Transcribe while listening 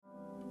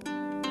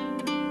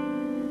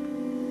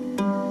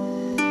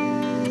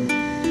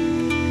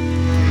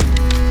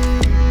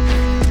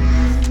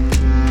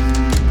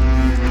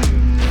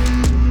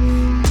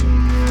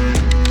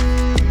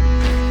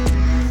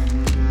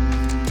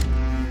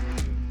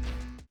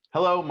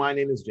Hello, my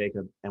name is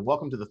Jacob, and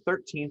welcome to the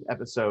 13th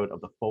episode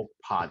of the Folk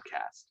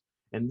Podcast.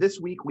 And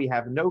this week we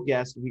have no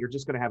guest. We are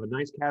just going to have a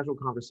nice casual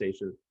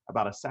conversation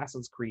about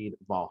Assassin's Creed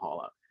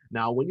Valhalla.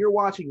 Now, when you're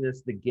watching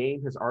this, the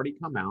game has already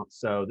come out,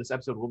 so this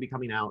episode will be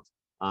coming out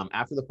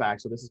after the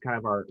fact. So this is kind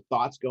of our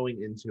thoughts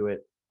going into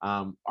it,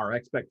 our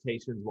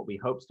expectations, what we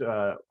hope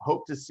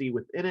to see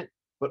within it,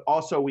 but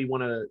also we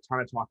want to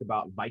try to talk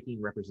about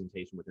Viking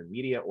representation within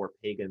media or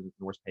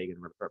Norse pagan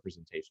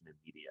representation in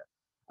media.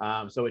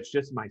 So it's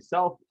just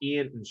myself,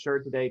 Ian, and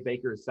Shird today.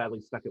 Baker is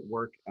sadly stuck at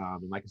work.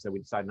 And like I said, we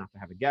decided not to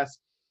have a guest.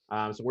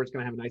 So we're just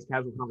going to have a nice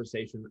casual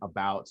conversation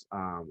about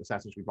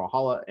Assassin's Creed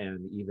Valhalla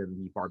and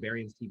even the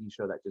Barbarians TV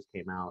show that just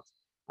came out,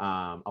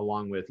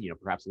 along with,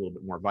 perhaps a little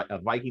bit more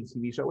Vikings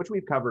TV show, which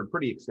we've covered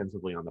pretty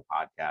extensively on the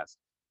podcast.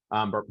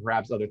 But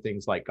perhaps other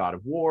things like God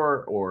of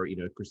War or,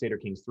 Crusader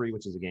Kings 3,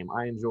 which is a game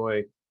I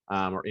enjoy,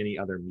 or any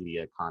other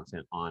media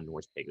content on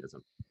Norse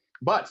paganism.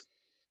 But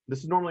this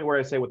is normally where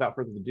I say, without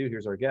further ado,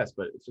 here's our guest,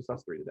 but it's just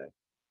us three today.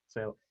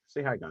 So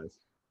say hi, guys.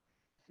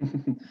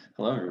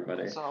 Hello,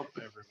 everybody. What's up,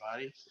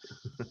 everybody?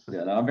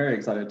 Yeah, no, I'm very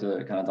excited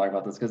to kind of talk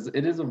about this because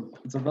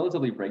it's a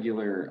relatively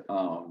regular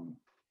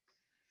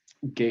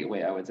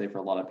gateway, I would say, for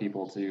a lot of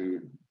people to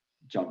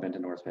jump into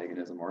Norse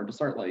paganism or to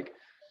start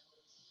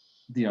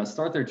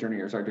start their journey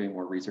or start doing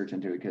more research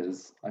into it.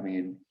 Because I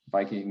mean,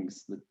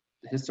 Vikings, the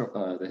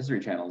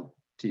History Channel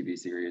TV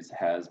series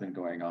has been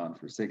going on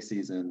for 6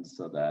 seasons,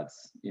 so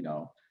that's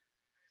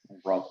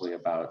roughly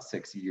about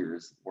 6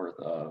 years worth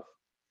of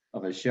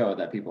a show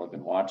that people have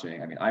been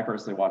watching. I mean, I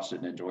personally watched it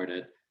and enjoyed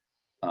it.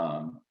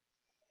 And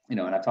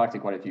I've talked to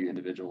quite a few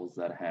individuals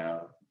that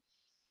have,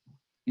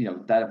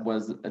 that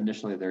was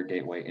initially their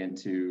gateway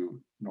into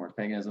Norse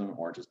paganism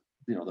or just,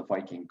 the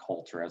Viking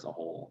culture as a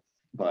whole.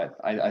 But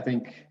I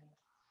think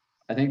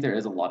there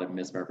is a lot of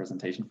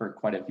misrepresentation for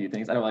quite a few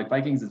things. I know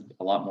Vikings is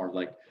a lot more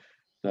like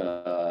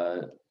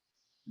the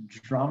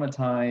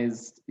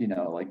dramatized,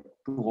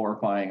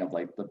 glorifying of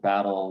the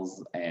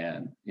battles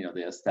and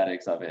the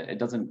aesthetics of it. It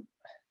doesn't,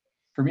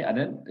 for me,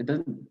 it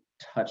doesn't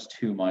touch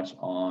too much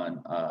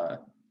on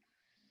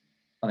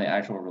the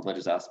actual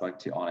religious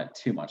aspect on it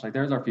too much.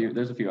 There's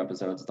a few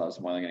episodes, without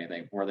spoiling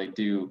anything, where they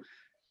do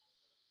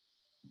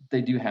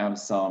have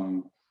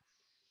some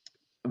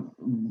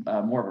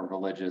more of a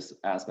religious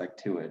aspect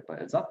to it,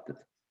 but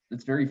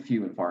it's very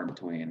few and far in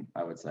between,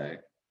 I would say.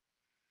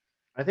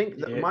 I think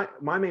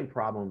my main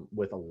problem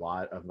with a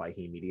lot of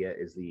Viking media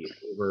is the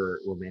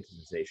over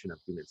romanticization of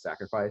human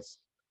sacrifice.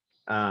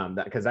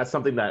 Because that's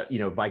something that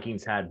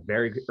Vikings had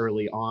very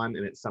early on,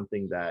 and it's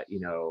something that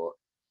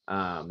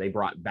they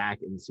brought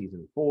back in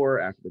season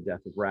 4 after the death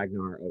of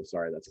Ragnar. Oh,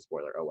 sorry, that's a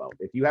spoiler. Oh well,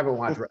 if you haven't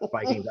watched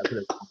Vikings, that's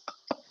gonna.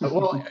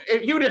 Well,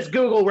 if you just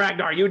Google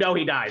Ragnar, he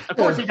dies. Of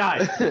course he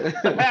dies. Well,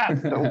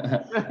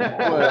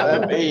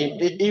 I mean,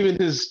 even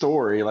his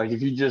story,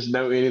 if you just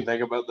know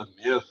anything about the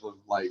myth of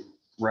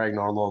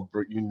Ragnar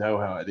Lothbrok, you know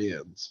how it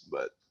ends.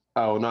 But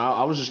oh no,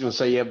 I was just gonna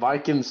say, yeah,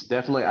 Vikings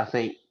definitely, I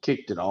think,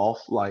 kicked it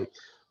off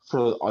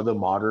for the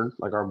modern,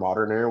 our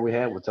modern era we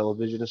had with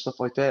television and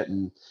stuff like that.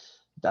 And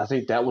I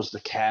think that was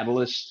the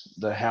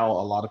catalyst, how a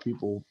lot of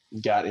people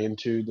got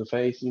into the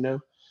faith,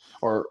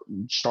 or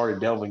started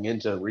delving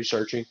into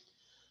researching.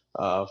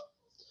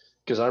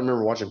 Because I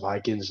remember watching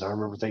Vikings, and I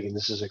remember thinking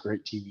this is a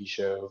great TV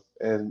show,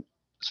 and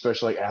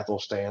especially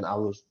Athelstan,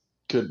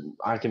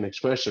 I can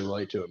especially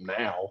relate to him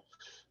now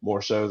more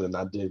so than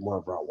I did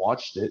whenever I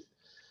watched it.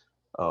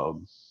 But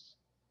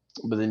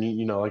then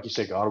like you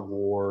said, God of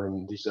War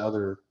and these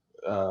other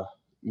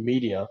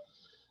media,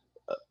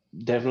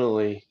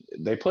 definitely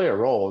they play a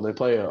role and they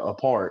play a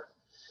part.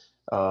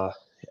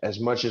 As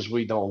much as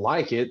we don't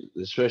like it,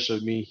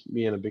 especially me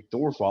being a big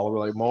Thor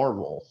follower,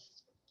 Marvel,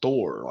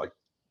 Thor,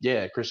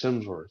 Chris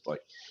Hemsworth,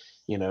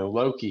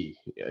 Loki.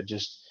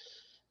 Just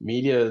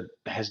media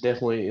has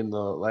definitely in the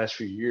last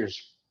few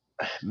years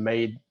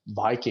made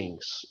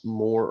Vikings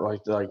more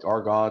like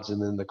our gods,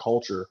 and then the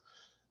culture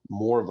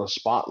more of a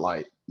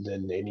spotlight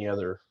than any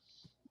other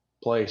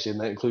place, and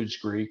that includes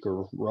Greek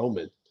or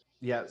Roman.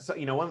 Yeah, so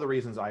one of the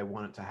reasons I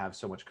wanted to have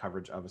so much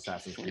coverage of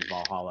Assassin's Creed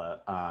Valhalla,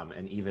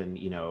 and even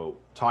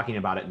talking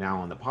about it now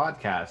on the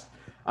podcast,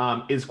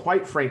 is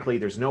quite frankly,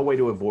 there's no way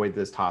to avoid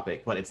this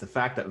topic, but it's the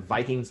fact that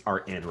Vikings are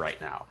in right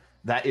now.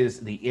 That is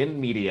the in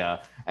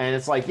media, and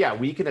it's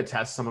we can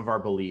attest some of our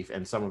belief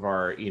and some of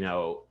our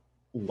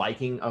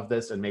liking of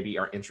this and maybe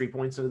our entry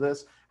points into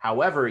this.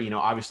 However,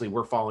 obviously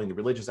we're following the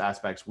religious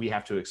aspects. We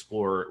have to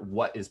explore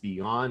what is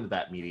beyond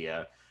that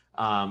media.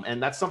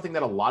 And that's something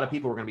that a lot of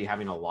people are going to be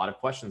having a lot of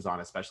questions on,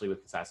 especially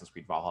with Assassin's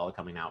Creed Valhalla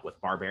coming out, with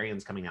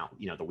Barbarians coming out,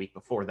 the week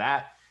before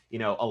that.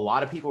 A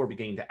lot of people are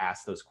beginning to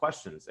ask those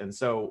questions. And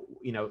so,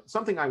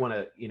 something I want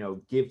to,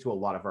 give to a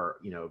lot of our,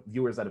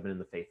 viewers that have been in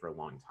the faith for a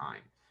long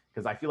time,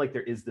 because I feel like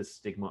there is this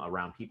stigma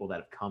around people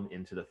that have come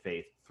into the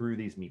faith through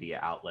these media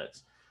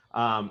outlets.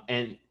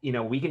 And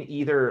we can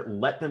either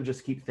let them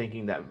just keep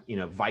thinking that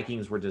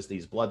Vikings were just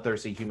these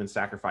bloodthirsty, human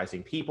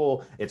sacrificing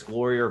people, it's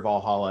glory or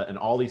Valhalla, and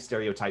all these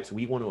stereotypes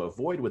we want to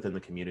avoid within the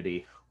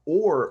community,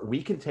 or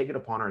we can take it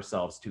upon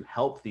ourselves to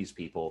help these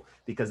people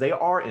because they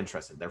are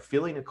interested. They're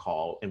feeling a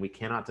call, and we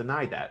cannot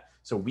deny that.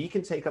 So we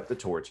can take up the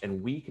torch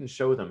and we can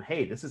show them,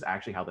 hey, this is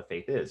actually how the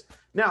faith is.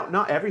 Now,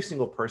 not every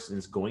single person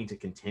is going to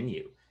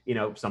continue. You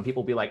know, some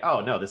people be like,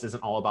 oh, no, this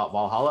isn't all about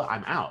Valhalla.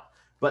 I'm out.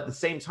 But at the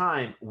same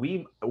time,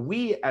 we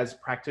as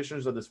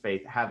practitioners of this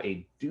faith have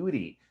a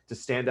duty to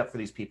stand up for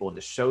these people and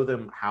to show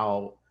them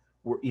how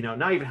we're, you know,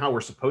 not even how we're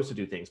supposed to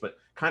do things, but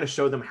kind of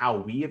show them how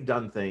we have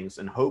done things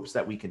in hopes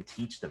that we can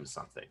teach them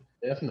something.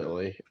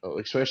 Definitely,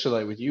 especially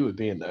like with you with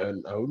being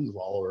an Odin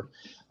follower,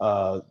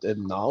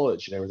 and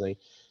knowledge and everything.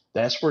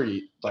 That's where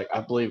you like.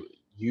 I believe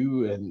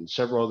you and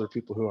several other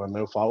people who I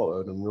know follow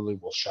Odin really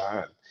will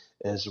shine.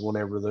 As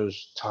whenever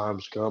those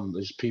times come,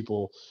 these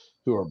people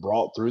who are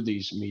brought through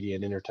these media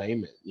and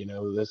entertainment, you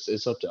know, that's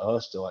it's up to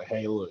us to like,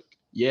 hey, look,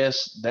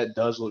 yes, that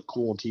does look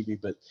cool on TV,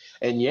 but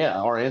and yeah,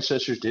 our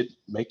ancestors did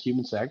make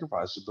human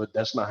sacrifices, but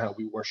that's not how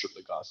we worship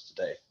the gods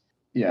today.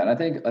 Yeah, and I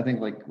think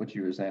like what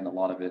you were saying, a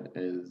lot of it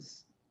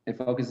is it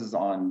focuses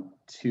on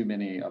too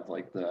many of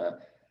like the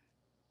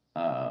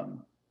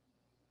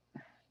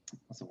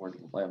what's the word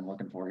I'm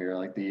looking for here?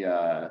 Like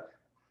the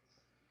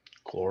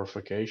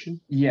Glorification.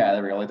 yeah,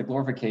 there we go. Like the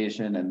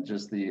glorification and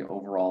just the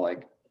overall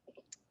like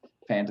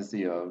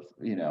fantasy of,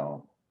 you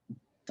know,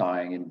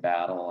 dying in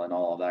battle and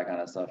all of that kind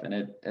of stuff. And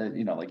it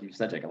you know, like you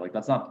said, Jacob, like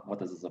that's not what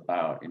this is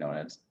about, you know, and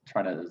it's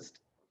trying to just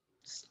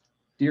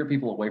steer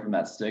people away from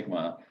that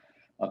stigma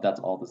of that's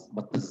all this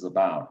what this is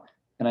about.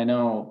 And I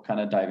know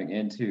kind of diving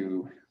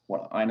into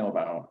what I know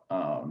about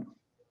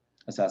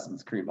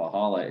Assassin's Creed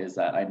Valhalla is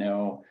that I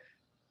know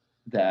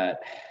that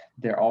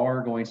there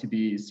are going to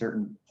be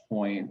certain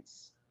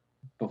points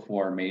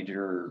before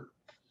major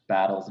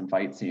battles and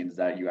fight scenes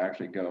that you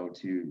actually go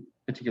to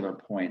particular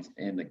points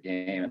in the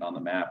game and on the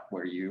map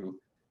where you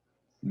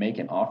make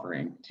an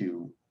offering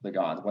to the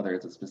gods, whether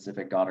it's a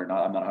specific god or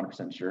not. I'm not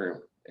 100%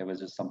 sure. It was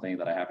just something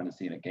that I happened to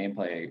see in a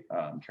gameplay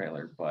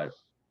trailer, but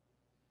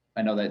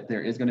I know that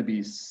there is going to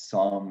be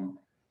some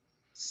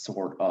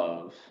sort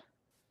of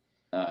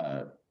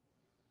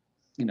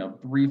you know,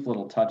 brief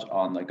little touch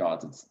on the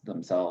gods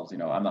themselves. You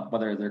know, I'm not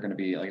whether they're going to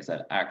be, like I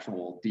said,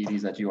 actual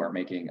deities that you are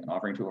making an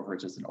offering to, or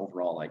it's just an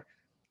overall like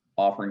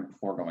offering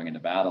before going into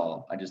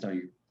battle. I just know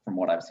you from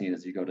what I've seen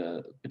is you go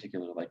to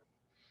particular like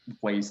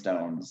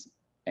waystones,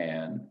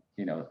 and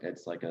you know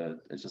it's like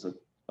it's just a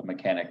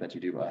mechanic that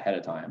you do ahead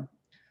of time.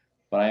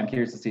 But I am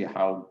curious to see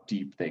how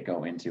deep they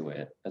go into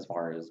it as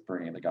far as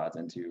bringing the gods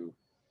into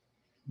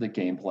the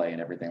gameplay and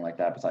everything like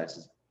that. Besides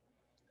just,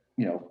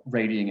 you know,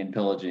 raiding and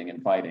pillaging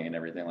and fighting and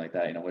everything like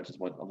that, you know, which is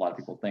what a lot of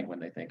people think when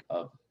they think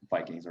of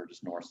Vikings or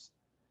just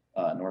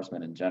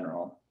Norsemen in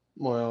general.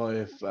 Well,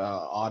 if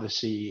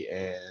Odyssey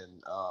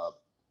and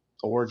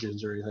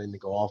Origins or anything to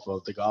go off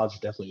of, the gods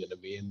are definitely going to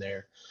be in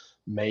there.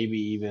 Maybe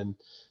even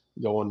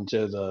going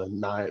to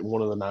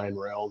one of the 9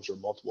 realms or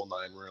multiple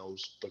 9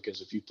 realms,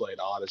 because if you played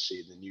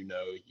Odyssey, then you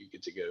know you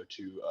get to go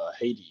to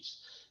Hades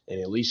and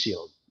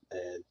Elysium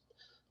and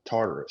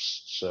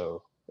Tartarus.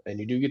 So, and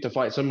you do get to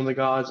fight some of the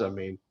gods. I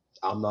mean,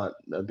 I'm not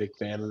a big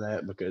fan of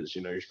that because,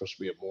 you know, you're supposed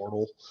to be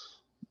immortal,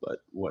 but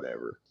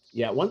whatever.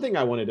 Yeah, one thing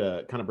I wanted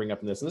to kind of bring up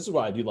in this, and this is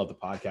why I do love the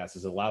podcast,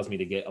 is it allows me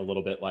to get a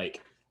little bit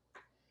like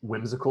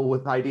whimsical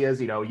with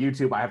ideas. You know,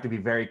 YouTube, I have to be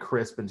very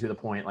crisp and to the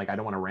point. Like I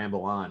don't want to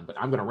ramble on, but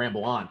I'm going to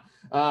ramble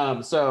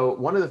on. So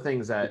one of the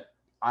things that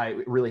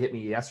really hit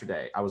me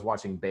yesterday, I was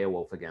watching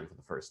Beowulf again for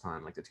the first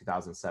time, like the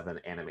 2007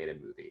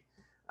 animated movie.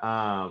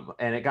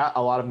 And it got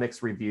a lot of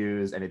mixed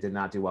reviews and it did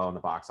not do well in the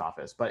box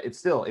office, but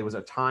it was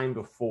a time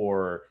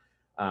before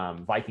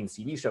Viking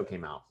TV show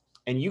came out.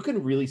 And you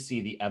can really see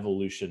the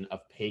evolution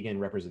of pagan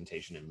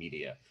representation in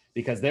media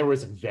because there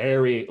was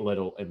very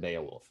little in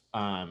Beowulf.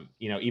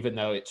 You know, even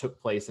though it took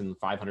place in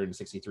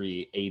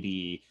 563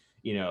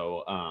 AD, you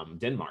know,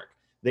 Denmark,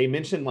 they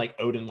mentioned like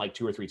Odin like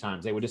 2 or 3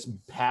 times. They would just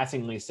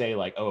passingly say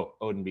like, "Oh,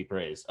 Odin be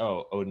praised.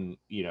 Oh, Odin,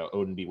 you know,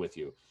 Odin be with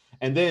you."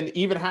 And then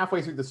even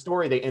halfway through the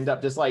story, they end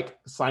up just like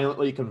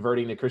silently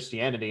converting to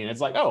Christianity. And it's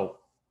like, oh,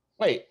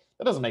 wait,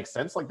 that doesn't make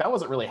sense. Like that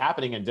wasn't really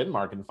happening in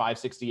Denmark in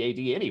 560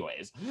 AD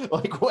anyways.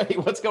 Like, wait,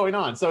 what's going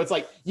on? So it's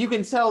like, you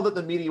can tell that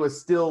the media was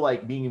still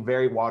like being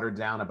very watered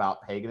down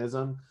about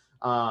paganism.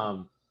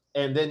 And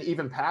then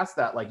even past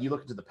that, like you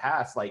look into the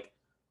past, like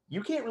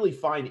you can't really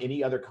find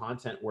any other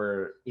content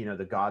where, you know,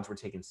 the gods were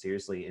taken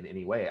seriously in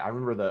any way. I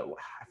remember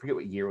I forget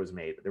what year it was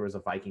made, but there was a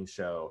Viking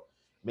show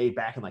made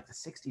back in like the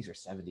 60s or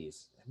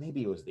 70s.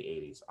 Maybe it was the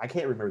 80s. I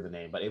can't remember the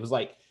name, but it was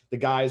like the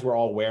guys were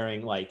all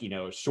wearing like, you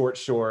know, short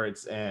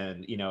shorts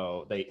and, you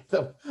know,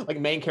 the like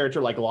main character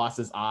like lost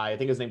his eye. I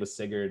think his name was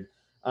Sigurd.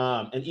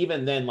 And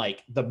even then,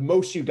 like the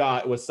most you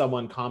got was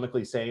someone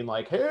comically saying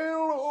like,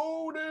 "Hail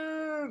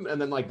Odin," and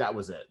then like that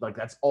was it. Like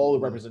that's all the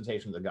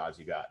representation of the gods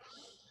you got.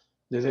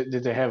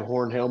 Did they have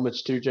horn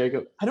helmets too,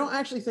 Jacob? I don't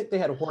actually think they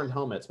had horned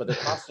helmets, but their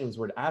costumes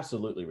were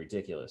absolutely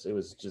ridiculous. It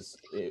was just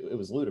it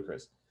was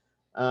ludicrous.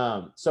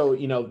 So,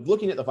 you know,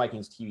 looking at the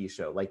Vikings TV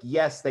show, like,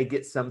 yes, they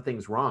get some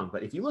things wrong,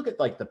 but if you look at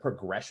like the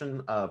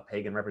progression of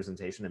pagan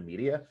representation in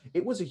media,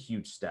 it was a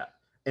huge step.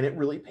 And it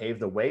really paved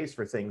the ways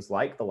for things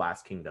like The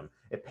Last Kingdom.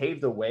 It paved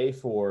the way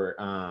for,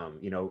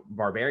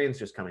 barbarians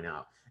just coming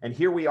out. And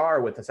here we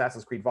are with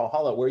Assassin's Creed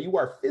Valhalla, where you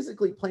are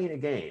physically playing a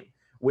game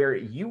where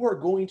you are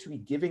going to be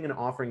giving an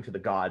offering to the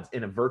gods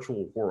in a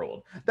virtual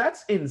world.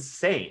 That's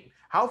insane.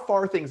 How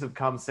far things have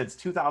come since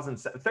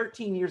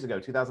 13 years ago,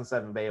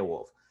 2007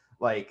 Beowulf.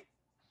 Like,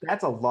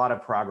 that's a lot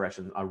of progress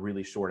in a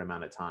really short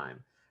amount of time.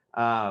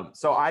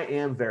 So I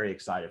am very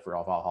excited for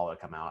Valhalla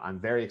to come out. I'm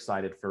very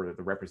excited for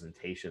the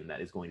representation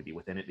that is going to be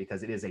within it,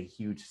 because it is a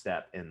huge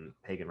step in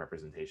pagan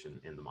representation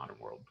in the modern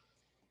world.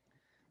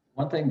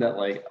 One thing that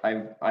like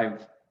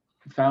I've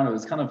found it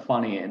was kind of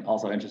funny and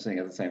also interesting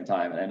at the same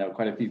time, and I know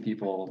quite a few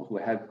people who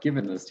have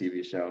given this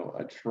TV show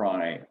a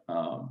try,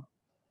 and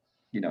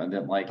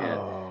didn't like it,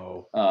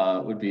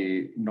 would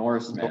be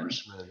Norsemen.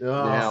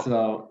 Yeah.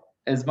 So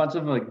as much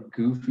of a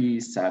goofy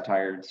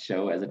satire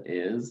show as it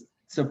is,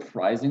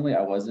 surprisingly,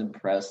 I was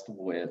impressed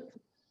with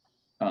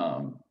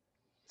how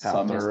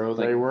thorough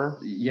they were.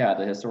 Yeah,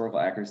 the historical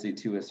accuracy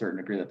to a certain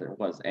degree that there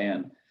was.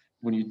 And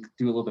when you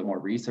do a little bit more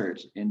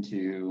research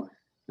into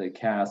the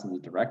cast and the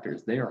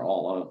directors, they are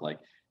all of like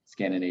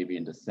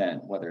Scandinavian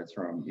descent, whether it's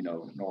from,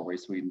 Norway,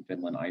 Sweden,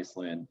 Finland,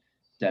 Iceland,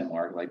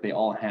 Denmark. Like they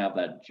all have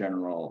that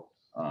general,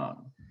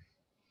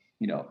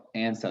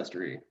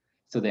 ancestry.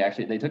 So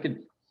they took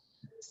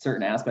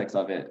certain aspects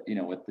of it,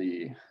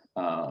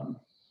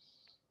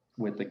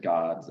 with the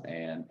gods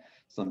and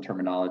some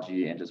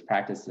terminology and just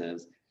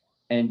practices.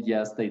 And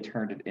yes, they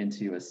turned it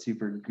into a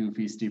super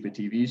goofy, stupid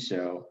TV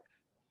show.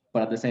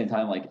 But at the same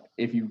time, like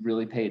if you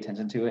really pay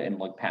attention to it and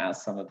look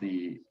past some of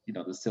the,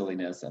 the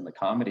silliness and the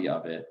comedy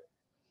of it,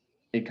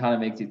 it kind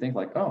of makes you think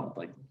like, oh,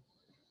 like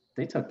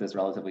they took this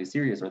relatively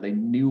serious, or they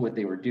knew what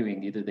they were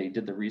doing. Either they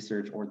did the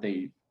research, or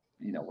they,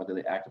 whether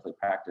they actively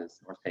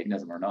practiced Norse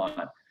paganism or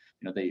not,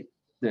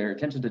 their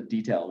attention to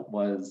detail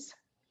was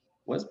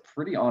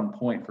pretty on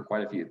point for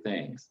quite a few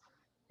things.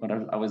 But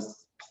I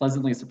was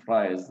pleasantly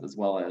surprised, as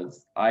well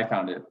as I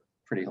found it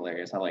pretty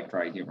hilarious. I like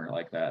dry humor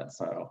like that.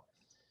 So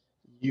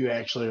you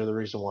actually are the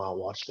reason why I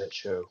watched that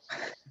show.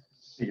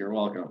 You're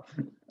welcome.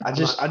 I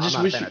just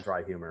wish a fan of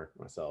dry humor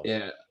myself.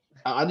 Yeah,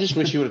 I just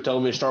wish you would have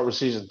told me to start with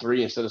season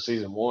 3 instead of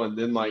season 1.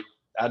 Then like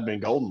I'd been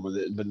golden with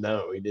it, but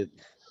no, he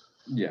didn't.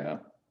 Yeah.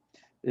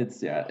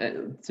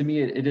 To me,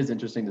 it is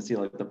interesting to see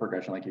like the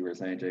progression, like you were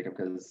saying, Jacob,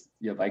 because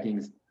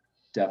Vikings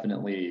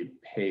definitely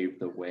paved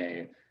the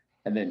way.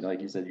 And then,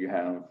 like you said,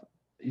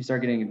 you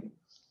start getting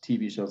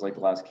TV shows like The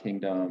Last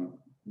Kingdom,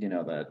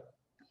 that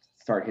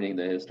start hitting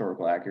the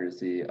historical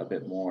accuracy a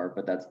bit more.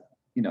 But that's,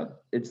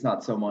 it's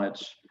not so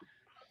much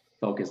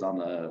focused on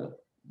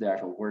the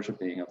actual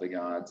worshiping of the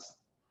gods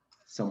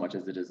so much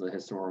as it is the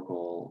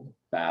historical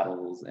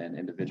battles and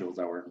individuals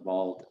that were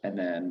involved. And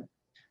then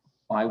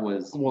I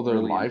was their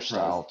really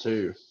lifestyle impressed.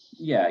 too.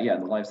 Yeah,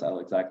 the lifestyle,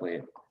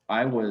 exactly.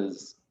 I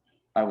was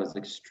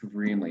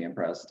extremely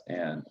impressed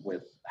and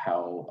with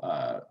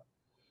how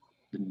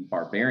the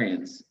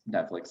Barbarians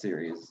Netflix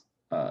series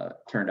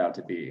turned out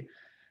to be,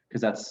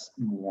 because that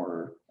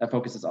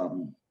focuses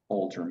on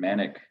old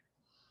Germanic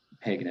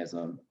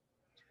paganism,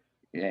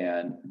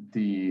 and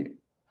the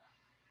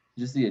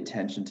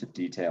attention to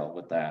detail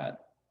with that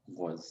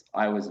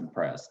I was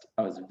impressed.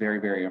 I was very,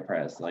 very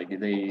impressed. Like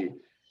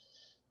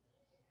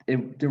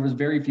there was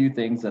very few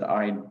things that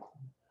I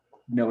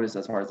noticed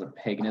as far as the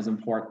paganism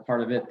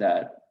part of it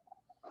that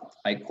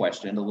I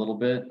questioned a little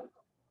bit,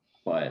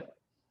 but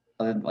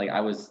like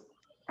I was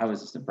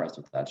just impressed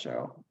with that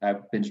show. I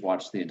binge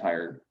watched the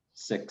entire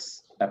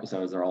 6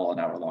 episodes. They're all an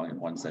hour long in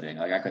one sitting.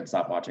 Like I couldn't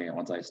stop watching it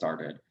once I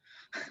started.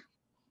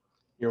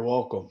 You're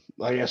welcome.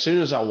 Like as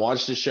soon as I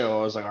watched the show,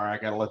 I was like, all right,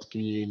 I gotta let the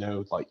community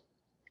know, like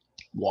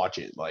watch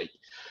it. Like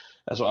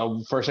that's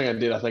what first thing I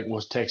did, I think,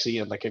 was text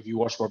Ian, like, have you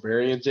watched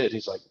Barbarians yet?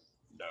 He's like,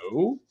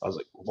 no. I was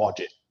like,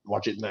 watch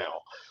it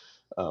now.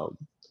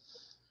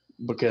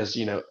 Because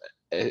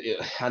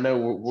I know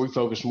we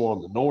focus more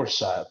on the North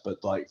side,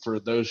 but like for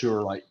those who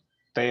are like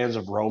fans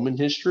of Roman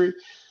history,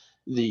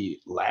 the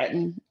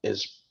Latin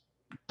is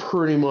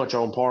pretty much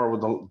on par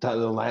with the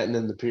Latin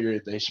in the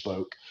period they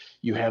spoke.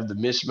 You have the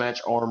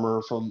mismatched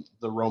armor from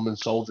the Roman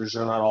soldiers.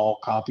 They're not all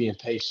copy and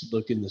pasted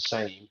looking the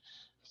same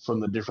from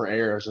the different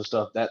eras and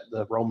stuff that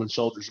the Roman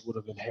soldiers would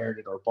have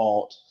inherited or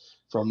bought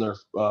from their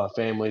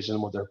families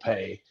and with their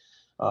pay.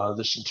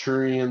 The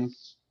centurion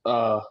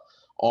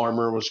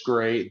armor was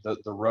great. The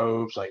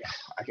robes, like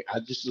I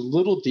just the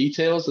little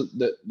details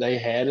that they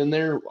had in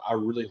there, I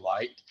really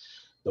liked.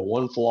 The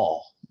one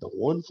flaw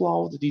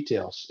with the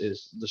details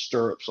is the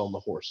stirrups on the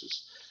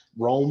horses.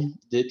 Rome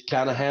did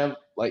kind of have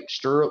like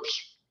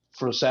stirrups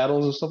for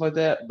saddles and stuff like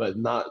that, but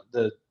not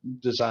the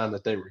design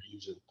that they were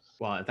using.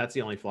 Well, if that's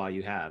the only flaw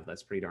you have,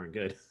 that's pretty darn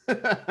good.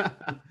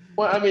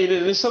 Well, I mean,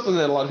 it's something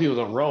that a lot of people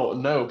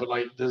don't know, but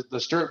like the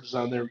stirrup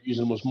design they were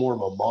using was more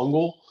of a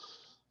Mongol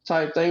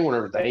type thing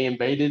whenever they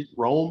invaded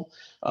Rome.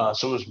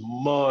 So it was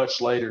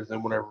much later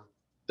than whenever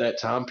that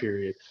time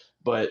period.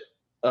 But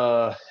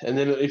and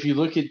then if you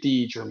look at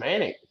the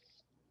Germanic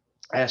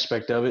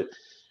aspect of it,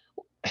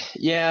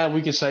 Yeah,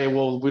 we could say,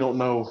 well, we don't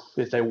know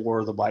if they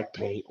wore the black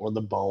paint or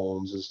the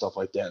bones and stuff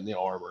like that in the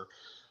armor,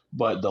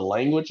 but the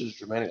language, the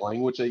Germanic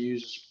language they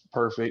use is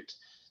perfect.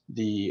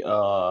 The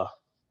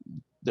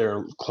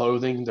their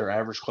clothing, their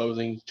average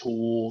clothing,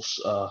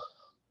 tools,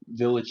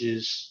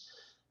 villages,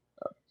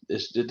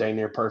 is dang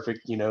near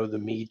perfect. You know, the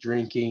meat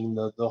drinking,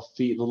 the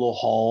feet, the little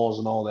halls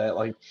and all that,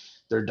 like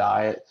their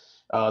diet,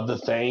 the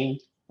thing,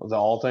 the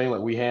all thing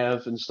like we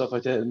have and stuff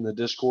like that in the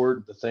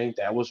Discord, the thing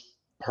that was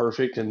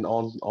perfect and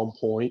on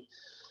point.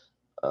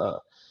 Uh,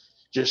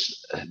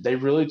 just they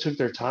really took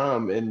their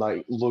time and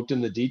like looked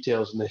in the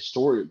details in the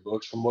history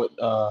books from what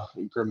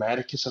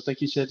Grammaticus, I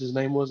think you said his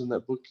name was in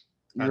that book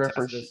you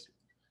referenced. Tacitus.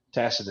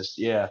 Tacitus,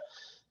 yeah.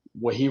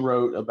 What he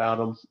wrote about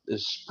them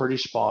is pretty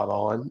spot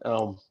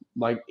on.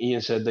 Like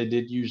Ian said, they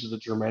did use the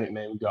Germanic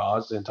name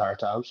gods the entire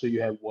time. So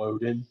you have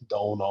Woden,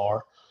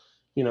 Dolnar,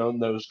 you know,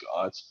 and those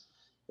gods.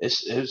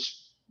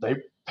 It's they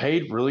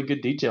paid really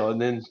good detail,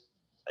 and then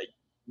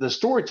the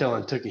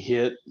storytelling took a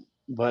hit.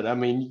 But I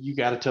mean, you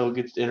got to tell a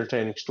good,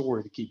 entertaining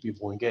story to keep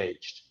people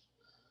engaged.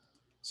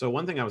 So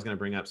one thing I was going to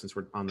bring up, since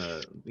we're on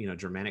the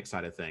Germanic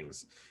side of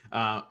things,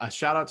 a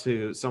shout out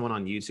to someone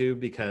on YouTube,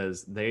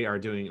 because they are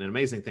doing an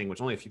amazing thing,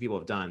 which only a few people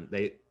have done.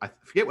 I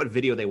forget what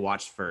video they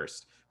watched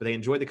first, but they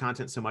enjoyed the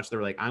content so much they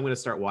were like, I'm going to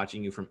start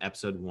watching you from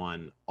episode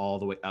 1 all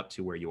the way up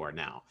to where you are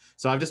now.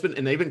 So I've just been,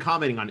 and they've been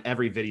commenting on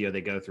every video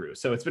they go through,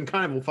 so it's been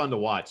kind of fun to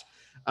watch.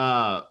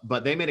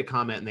 But they made a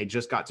comment, and they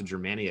just got to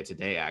Germania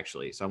today,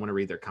 actually. So I want to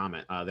read their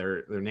comment.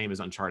 Their name is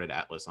Uncharted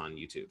Atlas on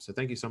YouTube. So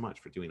thank you so much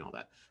for doing all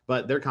that.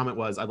 But their comment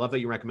was, I love that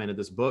you recommended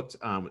this book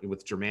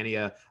with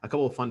Germania. A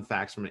couple of fun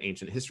facts from an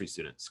ancient history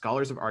student.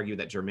 Scholars have argued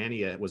that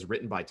Germania was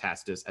written by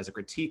Tacitus as a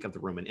critique of the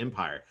Roman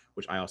Empire,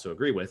 which I also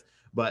agree with,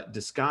 but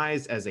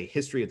disguised as a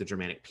history of the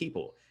Germanic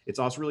people. It's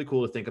also really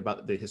cool to think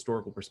about the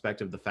historical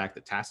perspective, the fact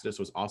that Tacitus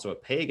was also a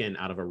pagan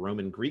out of a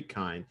Roman Greek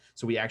kind.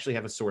 So we actually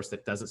have a source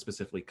that doesn't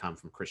specifically come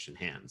from Christian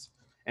hands.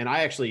 And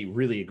I actually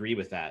really agree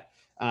with that.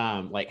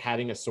 Like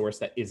having a source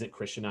that isn't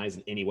Christianized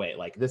in any way.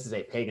 Like this is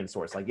a pagan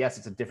source. Like, yes,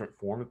 it's a different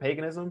form of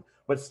paganism,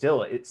 but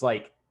still it's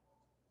like,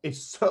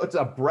 it's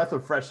a breath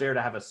of fresh air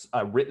to have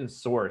a written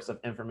source of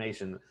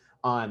information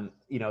on,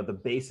 the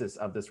basis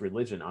of this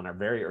religion, on a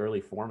very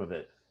early form of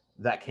it,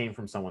 that came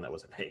from someone that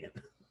was a pagan.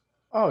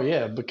 Oh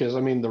yeah, because I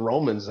mean the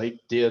Romans they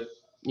did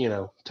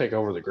take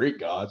over the Greek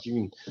gods.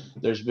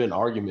 There's been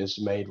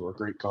arguments made where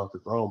Greek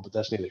conquered Rome, but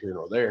that's neither here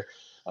nor there.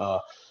 Uh,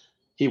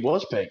 he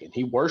was pagan.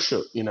 He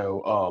worshipped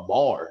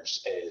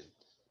Mars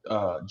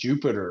and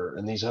Jupiter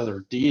and these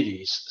other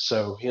deities.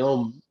 So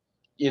him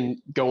in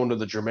going to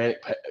the Germanic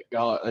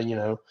god,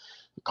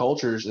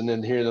 cultures, and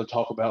then hearing them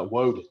talk about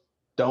Woden,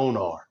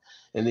 Donar,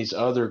 and these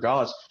other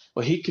gods.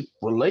 Well, he could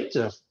relate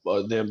to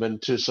them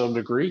and to some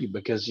degree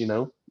because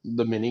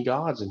the many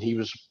gods,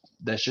 and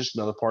that's just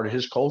another part of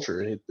his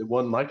culture. It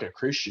wasn't like a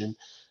Christian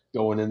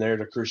going in there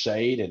to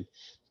crusade and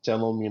tell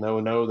them,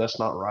 no, that's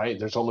not right.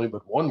 There's only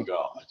but one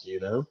God.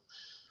 Yeah,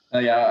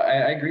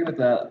 I agree with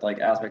that like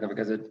aspect of it,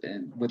 because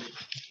with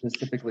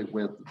specifically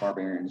with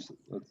barbarians,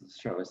 with the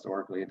show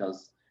historically, it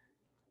does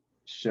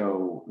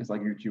show, it's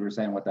like you were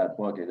saying with that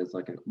book, it is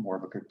like more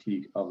of a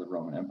critique of the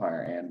Roman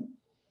Empire, and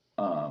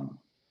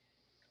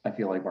I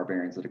feel like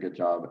barbarians did a good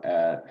job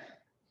at,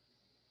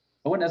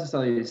 I wouldn't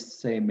necessarily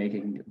say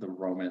making the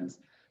Romans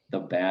the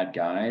bad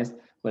guys,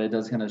 but it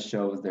does kind of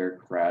show their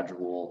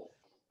gradual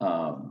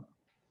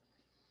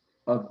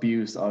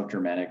abuse of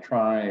Germanic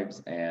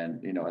tribes,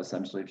 and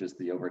essentially just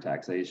the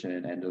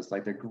overtaxation and just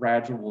like the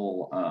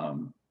gradual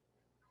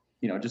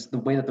just the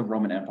way that the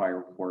Roman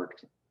Empire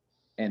worked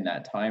in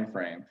that time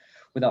frame,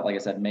 without, like I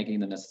said, making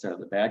them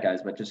necessarily the bad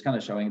guys, but just kind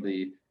of showing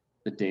the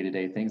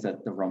day-to-day things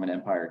that the Roman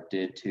Empire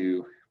did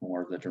to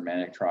more of the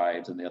Germanic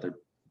tribes and the other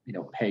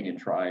pagan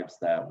tribes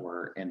that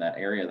were in that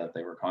area that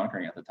they were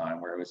conquering at the time,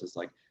 where it was just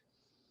like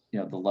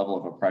the level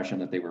of oppression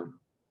that they were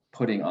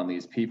putting on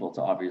these people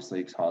to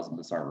obviously cause them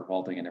to start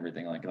revolting and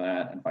everything like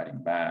that and fighting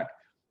back.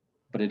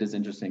 But it is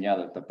interesting, yeah,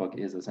 that the book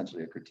is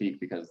essentially a critique,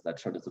 because that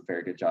show does a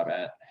very good job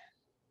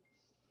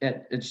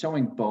at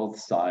showing both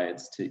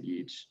sides to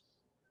each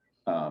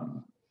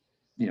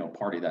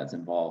party that's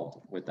involved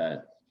with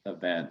that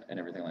event and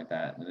everything like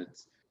that. And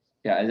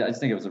I just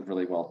think it was a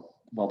really well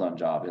done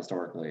job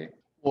historically.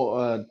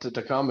 Well,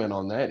 to comment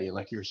on that, Ian,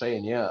 like you were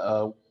saying,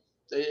 yeah,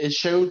 it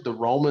showed the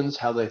Romans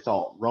how they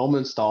thought.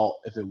 Romans thought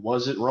if it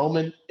wasn't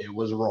Roman, it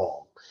was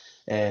wrong,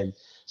 and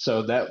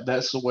so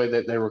that's the way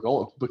that they were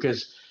going,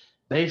 because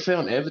they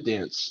found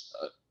evidence,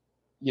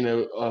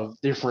 of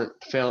different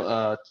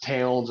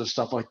towns and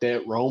stuff like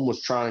that. Rome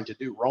was trying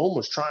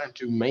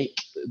to make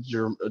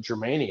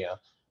Germania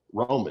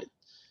Roman.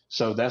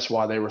 So that's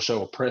why they were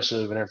so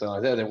oppressive and everything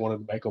like that. They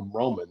wanted to make them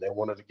Roman. They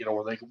wanted to get on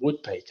where they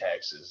would pay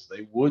taxes.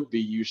 They would be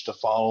used to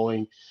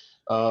following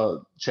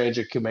change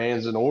of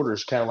commands and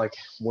orders, kind of like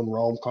when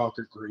Rome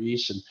conquered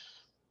Greece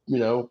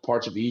and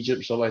parts of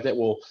Egypt, stuff like that.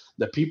 Well,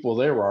 the people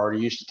there were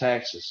already used to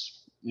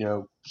taxes,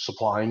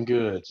 supplying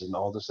goods and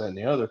all this, that, and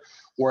the other.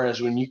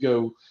 Whereas when you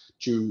go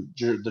to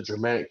the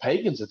Germanic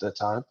pagans at that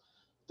time,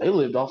 they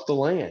lived off the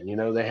land. You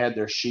know, they had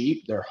their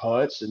sheep, their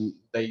huts, and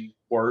they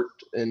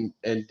worked and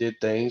did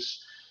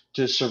things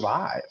to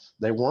survive.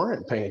 They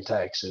weren't paying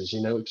taxes,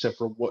 you know, except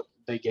for what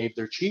they gave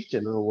their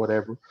chieftain or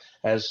whatever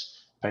as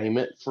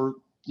payment for,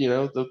 you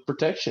know, the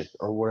protection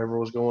or whatever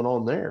was going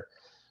on there.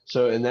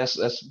 So, and that's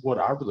what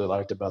I really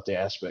liked about the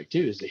aspect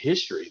too, is the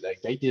history.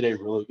 Like they did a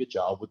really good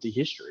job with the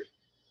history.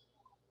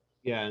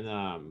 Yeah,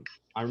 and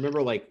I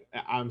remember like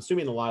I'm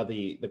assuming a lot of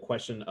the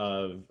question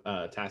of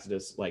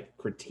Tacitus like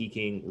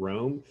critiquing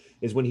Rome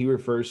is when he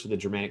refers to the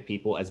Germanic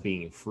people as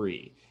being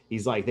free.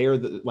 He's like they are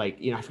the like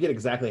you know I forget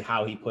exactly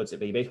how he puts it,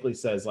 but he basically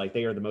says like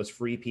they are the most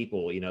free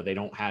people. You know they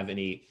don't have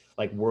any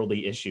like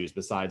worldly issues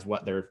besides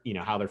what they're you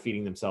know how they're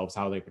feeding themselves,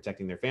 how they're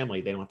protecting their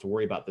family. They don't have to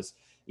worry about this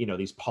you know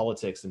these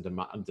politics and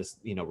this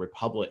you know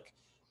republic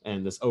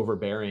and this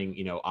overbearing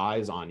you know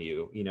eyes on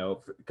you you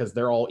know because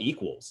they're all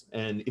equals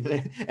and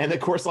of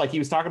course like he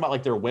was talking about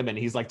like their women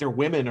he's like their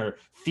women are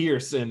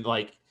fierce and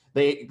like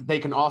they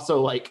can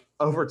also like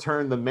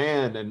overturn the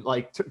man and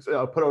like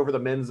put over the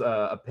men's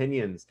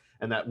opinions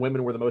and that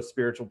women were the most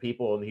spiritual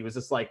people and he was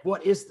just like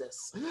what is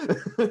this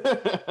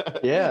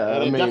Yeah, and I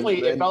it mean,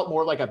 definitely it felt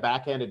more like a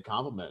backhanded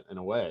compliment in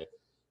a way.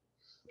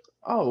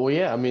 oh well,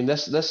 yeah. I mean,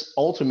 that's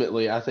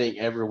ultimately, I think,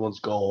 everyone's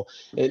goal.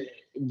 And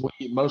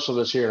most of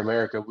us here in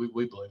America, we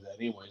believe that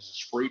anyways,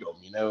 is freedom.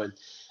 You know, and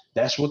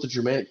that's what the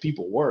Germanic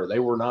people were. They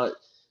were not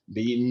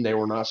beaten. They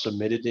were not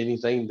submitted to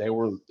anything. They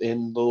were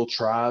in little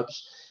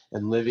tribes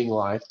and living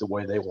life the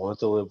way they wanted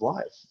to live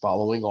life,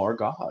 following our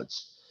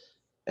gods.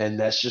 And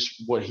that's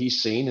just what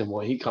he's seen and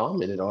what he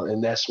commented on.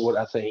 And that's what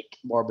I think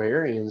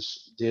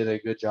Barbarians did a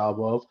good job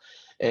of.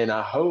 And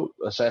I hope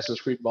Assassin's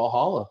Creed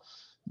Valhalla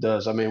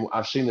does. I mean,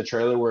 I've seen the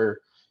trailer where,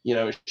 you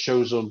know, it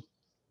shows them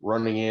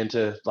running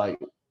into like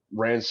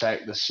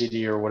ransack the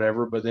city or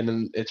whatever, but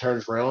then it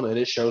turns around and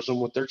it shows them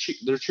with their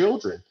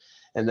children.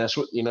 And that's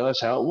what, you know,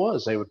 that's how it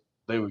was. They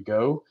would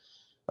go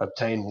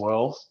obtain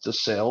wealth to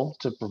sell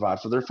to provide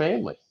for their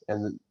family,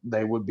 and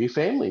they would be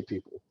family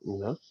people, you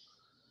know.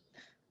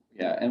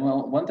 Yeah, and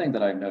well, one thing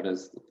that I've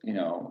noticed, you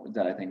know,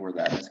 that I think where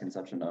that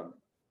misconception of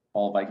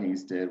all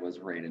Vikings did was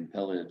raid and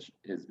pillage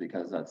is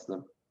because that's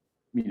the,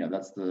 you know,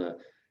 that's the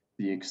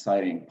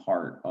exciting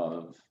part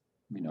of,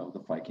 you know, the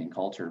Viking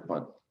culture.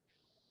 But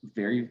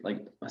very like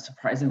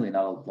surprisingly,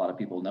 not a lot of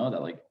people know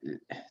that like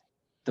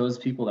those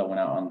people that went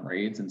out on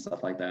raids and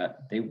stuff like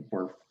that, they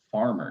were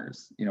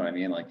farmers. You know what I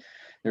mean? Like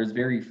there's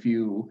very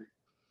few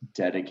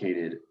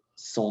dedicated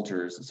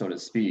soldiers, so to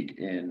speak,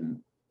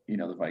 in you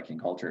know the Viking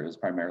culture. It was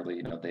primarily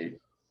you know they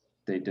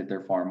did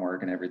their farm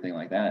work and everything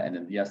like that, and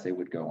then yes, they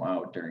would go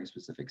out during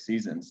specific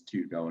seasons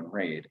to go and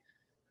raid,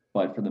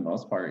 but for the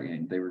most part, you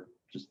know, they were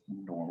just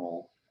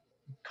normal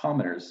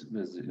commoners,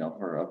 you know,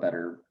 for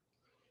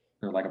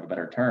lack of a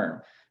better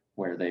term,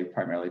 where they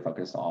primarily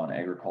focused on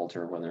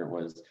agriculture, whether it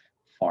was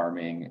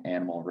farming,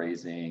 animal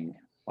raising,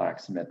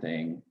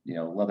 blacksmithing, you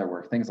know,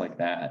 leatherwork, things like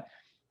that.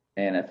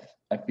 And if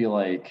I feel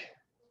like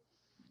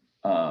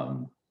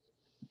um,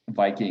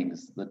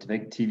 Vikings, the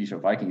TV show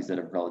Vikings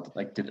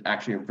did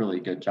actually a really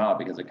good job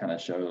because it kind of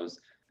shows,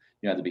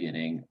 you know, at the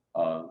beginning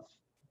of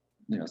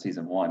you know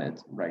season one,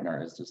 it's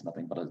Ragnar is just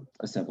nothing but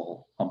a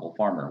simple, humble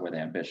farmer with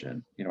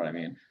ambition. You know what I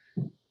mean?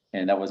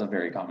 And that was a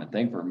very common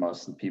thing for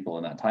most of the people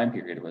in that time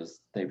period.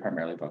 Was they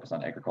primarily focused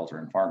on agriculture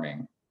and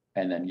farming,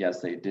 and then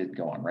yes, they did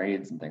go on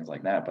raids and things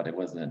like that, but it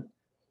wasn't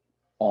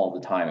all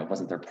the time. It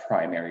wasn't their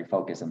primary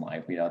focus in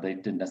life. You know, they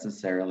didn't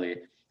necessarily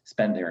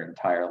spend their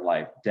entire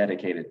life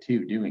dedicated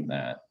to doing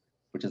that,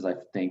 which is, I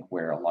think,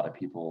 where a lot of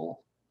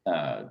people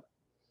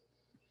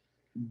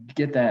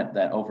get that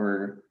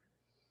over,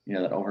 you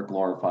know, that over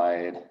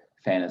glorified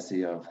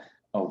fantasy of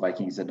oh,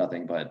 Vikings did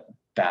nothing but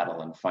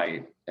battle and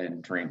fight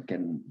and drink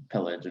and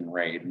pillage and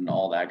raid and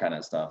all that kind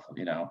of stuff.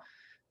 You know,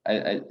 I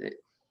I,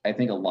 I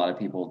think a lot of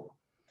people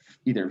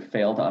either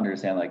fail to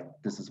understand like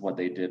this is what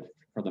they did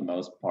for the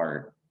most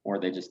part, or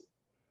they just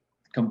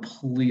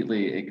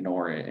completely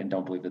ignore it and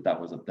don't believe that that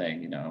was a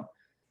thing. You know.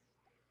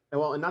 And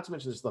well, and not to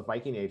mention just the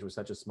Viking Age was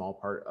such a small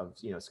part of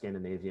you know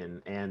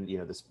Scandinavian and you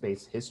know the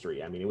space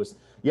history. I mean, it was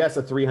yes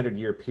a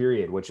 300-year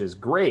period, which is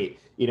great.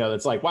 You know,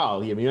 it's like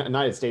wow, the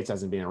United States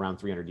hasn't been around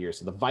 300 years,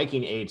 so the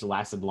Viking Age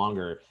lasted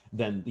longer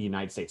than the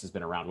United States has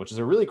been around, which is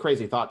a really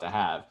crazy thought to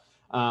have.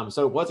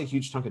 So it was a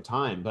huge chunk of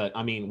time, but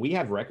I mean, we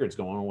have records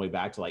going all the way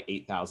back to like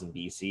 8,000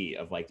 BC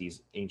of like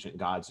these ancient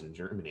gods in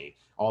Germany,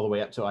 all the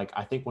way up to like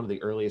I think one of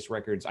the earliest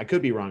records. I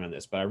could be wrong on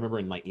this, but I remember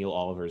in like Neil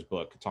Oliver's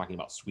book talking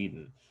about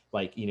Sweden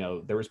like you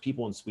know there was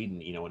people in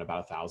Sweden you know in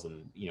about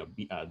 1,000 you know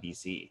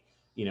BC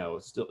you know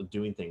still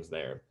doing things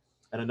there.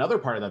 And another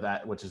part of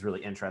that which is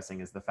really interesting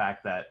is the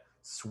fact that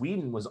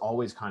Sweden was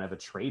always kind of a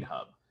trade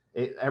hub.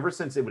 Ever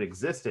since it would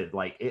existed,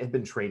 like it had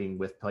been trading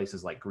with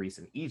places like Greece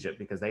and Egypt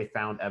because they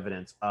found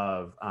evidence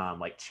of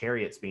like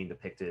chariots being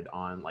depicted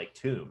on like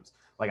tombs.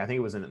 Like I think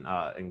it was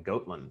in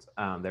Gotland,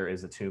 there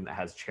is a tomb that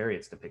has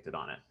chariots depicted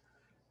on it.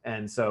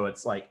 And so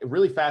it's like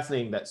really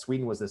fascinating that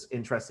Sweden was this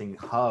interesting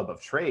hub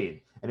of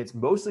trade. And it's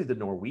mostly the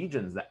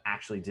Norwegians that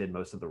actually did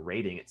most of the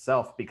raiding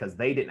itself because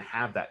they didn't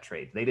have that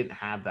trade. They didn't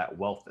have that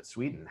wealth that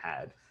Sweden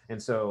had.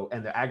 And so,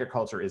 and the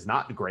agriculture is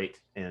not great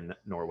in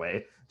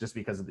Norway just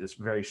because of this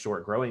very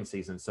short growing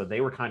season. So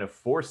they were kind of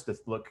forced to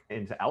look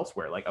into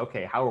elsewhere. Like,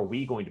 okay, how are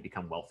we going to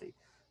become wealthy?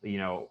 You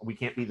know, we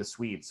can't be the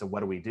Swedes. So what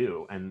do we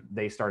do? And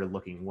they started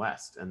looking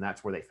west, and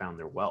that's where they found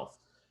their wealth.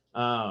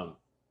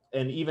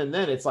 And even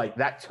then, it's like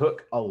that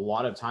took a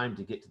lot of time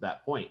to get to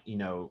that point. You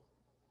know,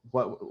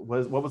 what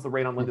was the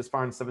rate on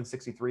Lindisfarne?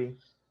 763.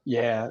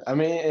 Yeah, I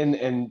mean,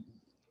 and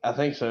I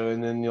think so.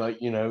 And then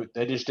like, you know,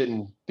 they just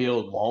didn't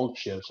build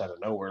longships out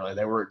of nowhere. Like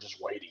they were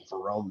just waiting for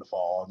Rome to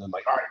fall, and then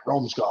like, all right,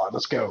 Rome's gone,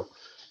 let's go.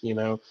 You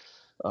know,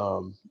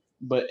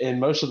 but in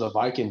most of the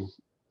Viking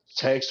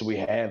text we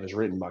have is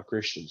written by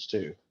Christians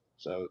too.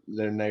 So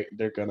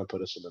they're gonna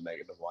put us in a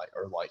negative light,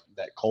 or like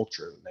that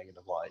culture in a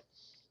negative light.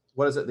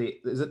 What is it?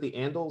 Is it the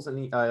Andals in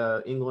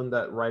England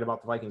that write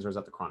about the Vikings, or is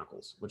that the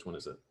Chronicles? Which one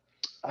is it?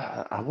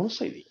 I want to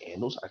say the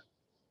Andals,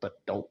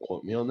 but don't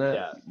quote me on that.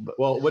 Yeah. But,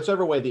 well,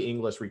 whichever way the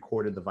English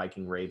recorded the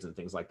Viking raids and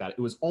things like that, it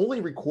was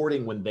only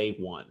recording when they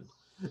won.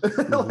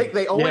 Like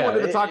they only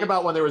wanted to talk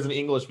about when there was an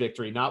English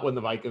victory, not when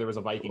there was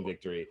a Viking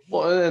victory.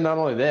 Well, and not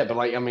only that, but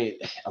like, I mean,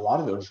 a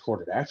lot of it was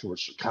recorded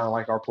afterwards, kind of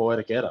like our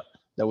Poetic Edda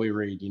that we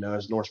read, you know,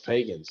 as Norse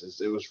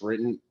pagans. It was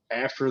written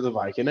after the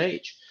Viking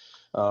Age.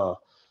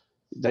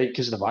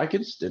 Because the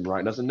Vikings didn't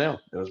write nothing down.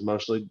 It was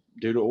mostly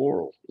due to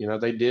oral. You know,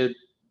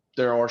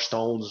 there are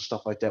stones and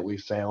stuff like that we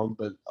found,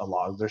 but a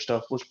lot of their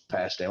stuff was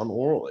passed down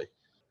orally.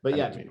 But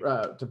yeah,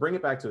 to bring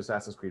it back to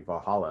Assassin's Creed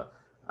Valhalla,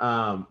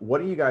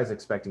 what are you guys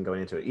expecting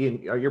going into it?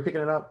 Ian, are you picking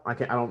it up? I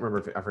don't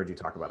remember if I've heard you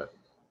talk about it.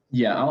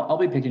 Yeah, I'll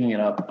be picking it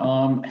up.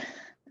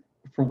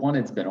 For one,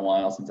 it's been a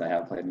while since I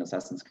have played an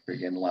Assassin's Creed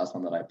game. The last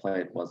one that I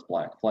played was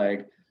Black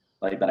Flag,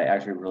 like that I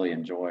actually really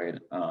enjoyed.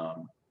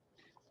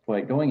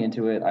 But going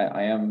into it,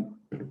 I am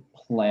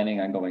planning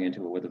on going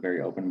into it with a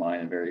very open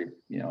mind and very,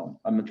 you know,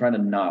 I'm trying to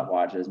not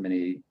watch as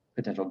many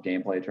potential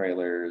gameplay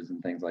trailers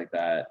and things like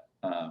that.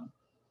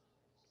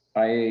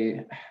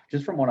 I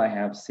just from what I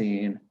have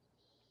seen,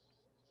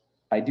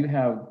 I do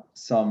have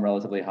some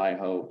relatively high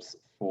hopes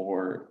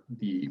for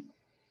the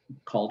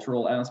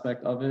cultural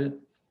aspect of it.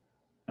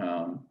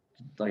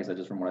 Like I said,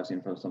 just from what I've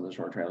seen from some of the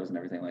short trailers and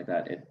everything like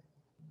that, it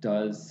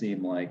does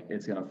seem like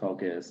it's going to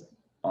focus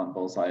on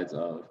both sides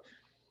of,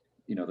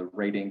 you know, the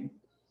raiding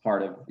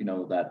part of, you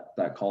know,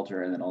 that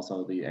culture, and then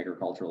also the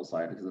agricultural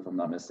side, because if I'm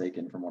not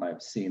mistaken, from what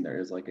I've seen, there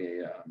is like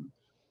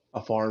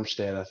a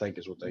farmstead, I think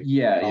is what they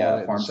call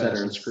it,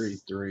 Assassin's Creed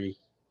 3.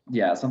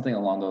 Yeah, something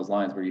along those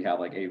lines, where you have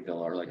like a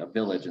villa, or like a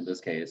village in this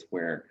case,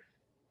 where,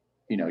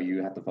 you know,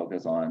 you have to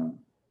focus on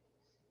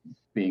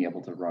being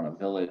able to run a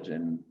village,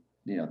 and,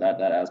 you know, that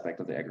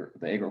aspect of the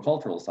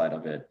agricultural side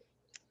of it.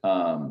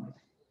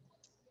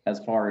 As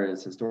far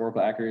as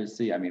historical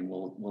accuracy, I mean,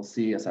 we'll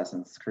see.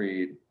 Assassin's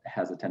Creed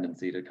has a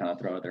tendency to kind of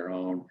throw out their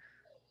own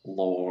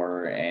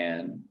lore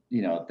and,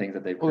 you know, things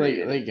that they've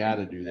created. They got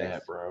to do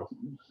that, bro.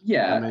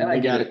 Yeah, I mean, they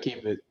got to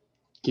keep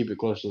it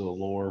close to the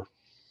lore.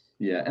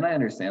 Yeah, and I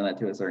understand that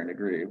to a certain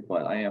degree,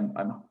 but I'm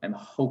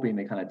hoping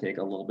they kind of take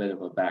a little bit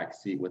of a back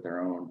seat with their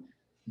own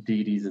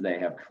deities that they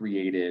have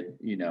created,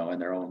 you know,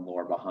 and their own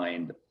lore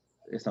behind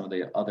some of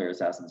the other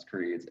Assassin's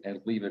Creeds,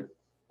 and leave it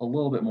a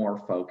little bit more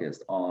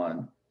focused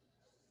on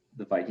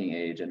the Viking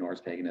Age and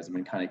Norse paganism,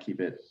 and kind of keep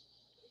it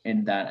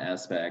in that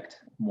aspect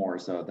more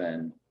so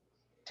than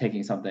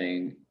taking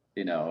something,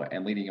 you know,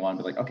 and leading you on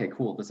to like, okay,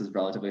 cool, this is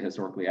relatively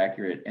historically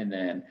accurate, and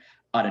then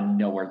out of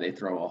nowhere they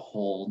throw a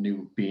whole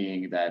new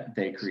being that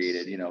they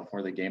created, you know,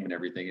 for the game and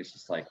everything. It's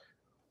just like,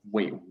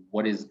 wait,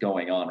 what is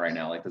going on right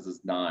now? Like, this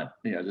is not,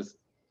 you know, just,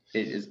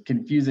 it is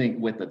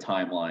confusing with the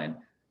timeline.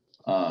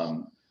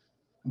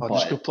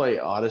 Just go play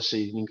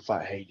Odyssey and you can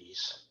fight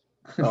Hades.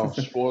 Oh,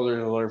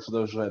 spoiler alert for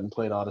those who hadn't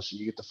played Odyssey,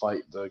 you get to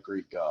fight the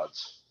Greek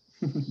gods.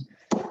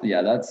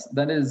 Yeah,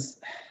 that is,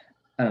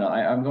 I don't know.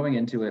 I'm going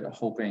into it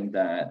hoping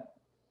that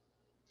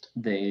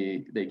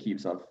they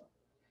keep stuff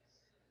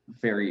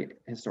very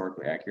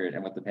historically accurate,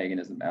 and with the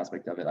paganism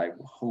aspect of it, I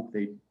hope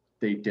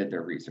they did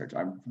their research.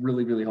 I'm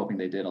really, really hoping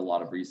they did a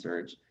lot of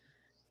research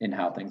in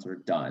how things were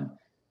done.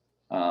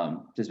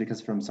 Just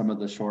because from some of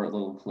the short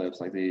little clips,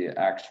 like the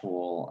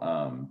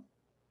actual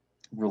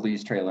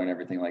release trailer and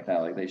everything like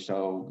that, like they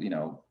show, you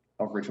know,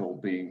 a ritual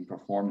being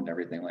performed and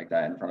everything like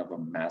that in front of a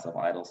massive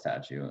idol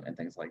statue and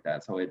things like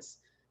that. So it's,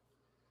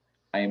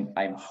 I'm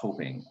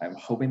hoping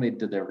they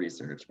did their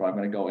research, but I'm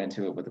going to go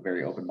into it with a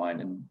very open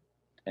mind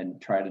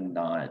and try to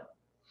not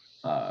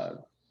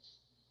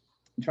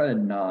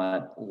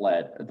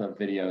let the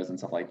videos and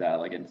stuff like that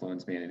like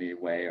influence me in any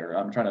way, or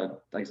I'm trying to,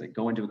 like I said,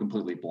 go into it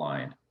completely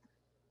blind.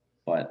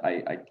 But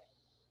I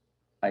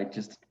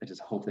just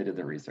hope they did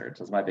the research.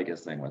 That's my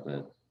biggest thing with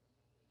it.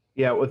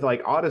 Yeah, with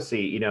like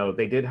Odyssey,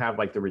 they did have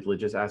like the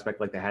religious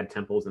aspect, like they had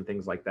temples and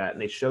things like that,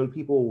 and they showed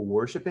people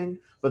worshiping,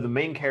 but the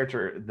main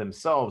character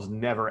themselves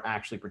never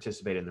actually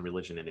participated in the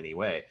religion in any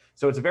way.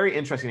 So it's very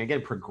interesting,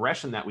 again,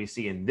 progression that we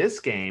see in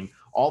this game.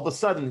 All of a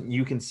sudden,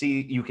 you can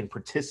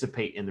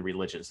participate in the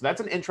religion. So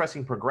that's an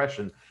interesting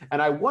progression, and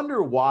I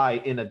wonder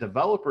why, in a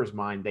developer's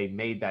mind, they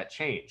made that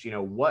change.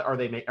 What are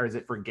they? Or is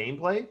it for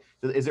gameplay?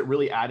 Is it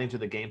really adding to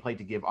the gameplay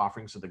to give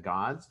offerings to the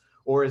gods?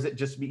 Or is it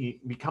just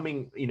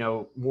becoming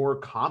more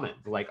common,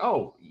 like,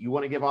 oh, you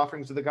want to give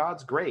offerings to the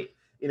gods, great.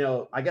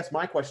 I guess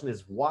my question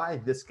is,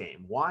 why this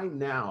game? Why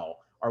now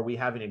are we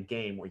having a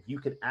game where you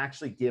can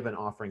actually give an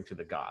offering to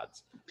the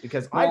gods?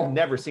 Because I've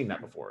never seen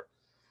that before.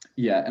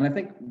 Yeah, and I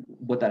think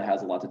what that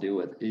has a lot to do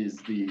with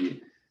is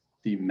the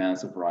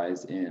massive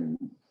rise in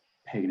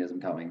paganism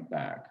coming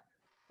back,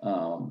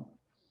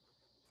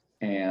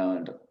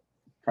 and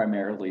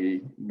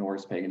primarily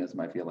Norse paganism.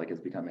 I feel like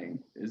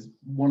is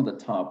one of the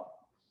top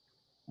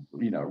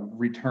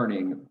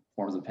returning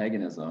forms of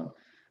paganism,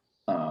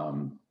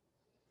 and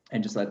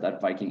just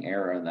that Viking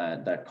era and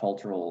that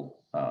cultural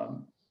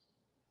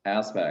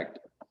aspect.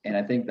 And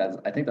I think that's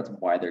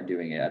why they're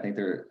doing it. I think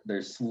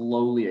they're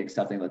slowly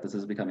accepting that this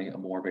is becoming a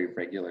more of a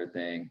regular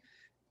thing,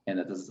 and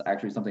that this is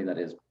actually something that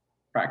is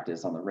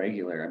practiced on the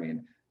regular. I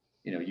mean,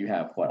 you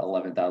have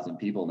 11,000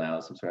 people now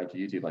subscribe to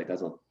YouTube. Like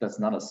that's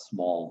not a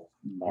small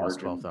margin.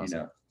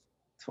 12,000.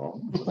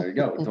 12. So there you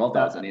go,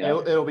 12,000.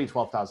 It'll be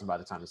 12,000 by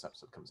the time this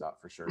episode comes out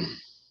for sure.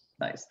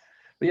 Nice.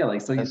 But yeah, like,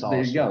 so there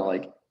awesome. You go.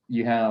 Like,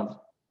 you have,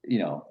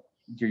 your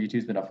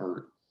YouTube's been up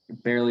for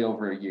barely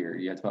over a year.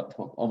 You have about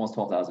almost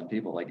 12,000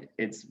 people. Like,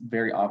 it's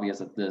very obvious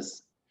that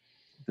this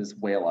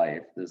way of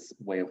life, this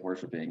way of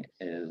worshiping,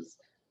 is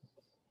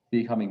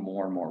becoming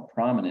more and more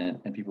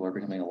prominent, and people are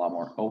becoming a lot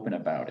more open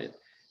about it.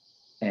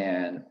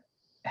 And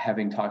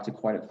having talked to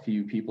quite a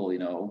few people,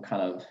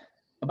 kind of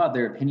about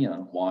their opinion on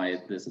why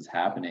this is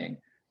happening,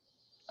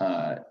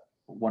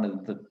 one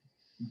of the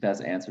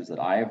best answers that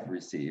I've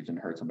received and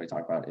heard somebody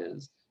talk about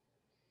is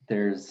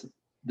there's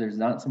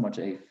not so much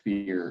a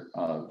fear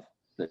of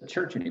the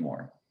church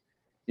anymore.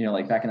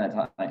 Like back in that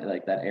time,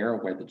 like that era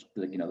where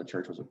the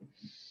church was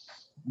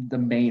the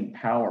main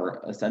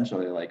power,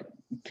 essentially, like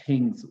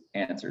kings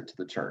answered to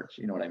the church.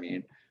 You know what I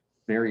mean?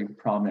 Very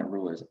prominent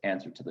rulers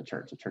answered to the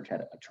church. The church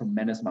had a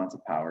tremendous amounts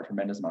of power,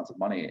 tremendous amounts of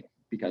money,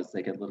 because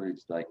they could literally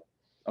just be like,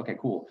 okay,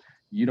 cool,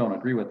 you don't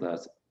agree with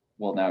us.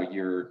 Well, now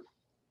you're,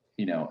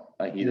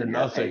 a heathen, you're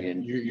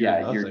nothing.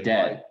 You're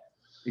dead. Right?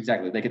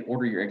 Exactly. They could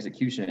order your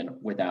execution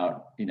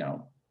without,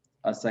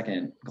 a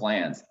second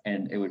glance,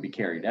 and it would be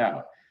carried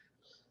out.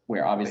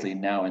 Where obviously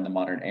now in the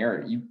modern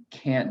era, you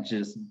can't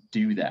just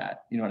do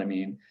that. You know what I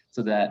mean?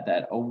 So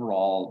that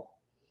overall,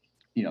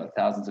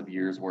 thousands of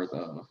years worth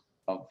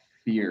of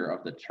fear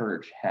of the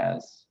church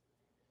has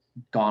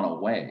gone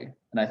away.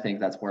 And I think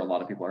that's where a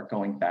lot of people are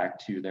going back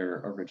to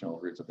their original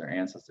roots of their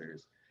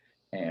ancestors,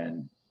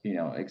 and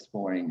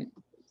exploring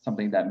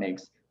something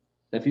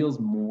that feels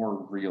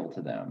more real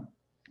to them,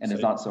 and is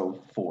not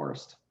so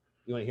forced.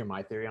 You want to hear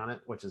my theory on it,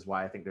 which is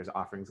why I think there's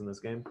offerings in this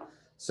game?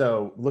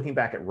 So looking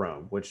back at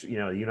Rome, which, the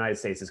United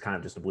States is kind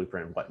of just a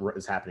blueprint of what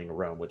is happening in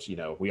Rome, which,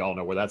 we all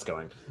know where that's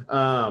going.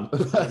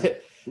 Definitely.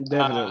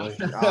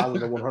 I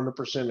would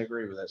 100%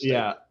 agree with that statement.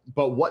 Yeah.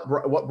 But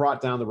what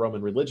brought down the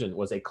Roman religion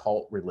was a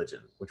cult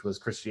religion, which was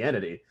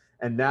Christianity.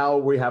 And now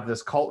we have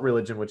this cult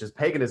religion, which is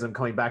paganism,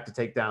 coming back to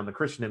take down the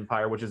Christian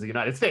empire, which is the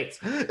United States.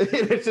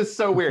 It's just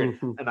so weird.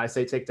 And I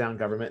say take down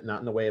government, not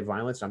in the way of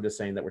violence. I'm just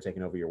saying that we're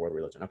taking over your world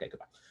religion. Okay,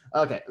 goodbye.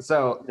 Okay,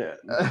 so... Yeah.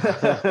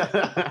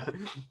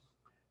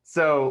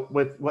 So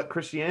with what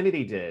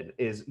Christianity did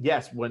is,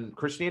 yes, when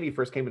Christianity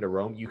first came into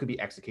Rome, you could be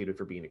executed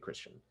for being a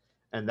Christian.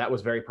 And that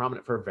was very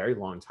prominent for a very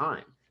long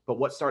time. But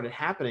what started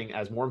happening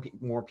as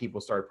more people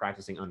started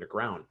practicing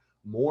underground,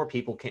 more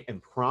people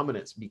in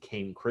prominence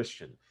became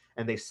Christian.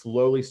 And they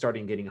slowly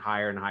started getting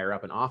higher and higher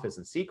up in office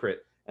in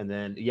secret. And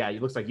then, yeah,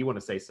 it looks like you want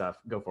to say stuff.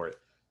 Go for it.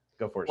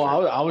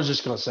 Well, I was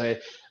just going to say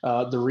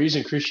the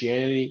reason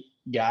Christianity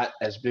got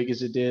as big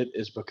as it did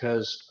is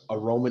because a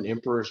Roman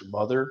emperor's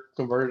mother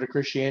converted to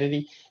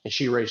Christianity, and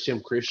she raised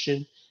him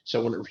Christian.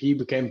 So when he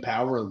became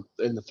power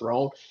in the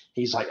throne,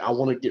 he's like, I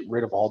want to get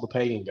rid of all the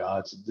pagan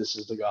gods. This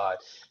is the God.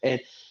 And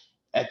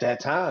at that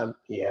time,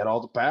 he had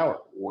all the power.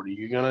 What are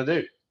you going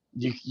to do?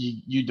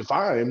 You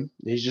defy him,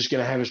 he's just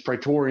going to have his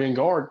Praetorian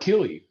Guard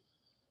kill you.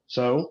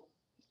 So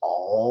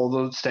all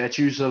the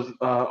statues of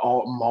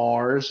all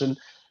Mars and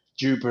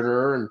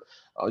Jupiter and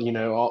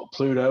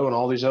Pluto and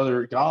all these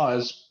other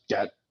gods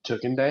got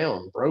taken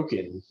down,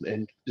 broken,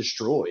 and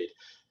destroyed.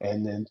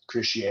 And then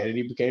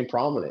Christianity became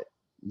prominent.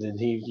 Then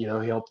he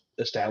helped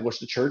establish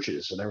the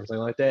churches and everything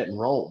like that in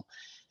Rome.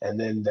 And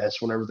then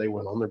that's whenever they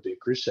went on their big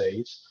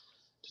crusades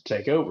to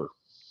take over.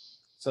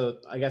 So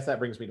I guess that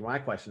brings me to my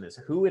question is,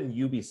 who in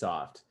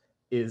Ubisoft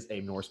is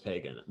a Norse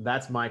pagan?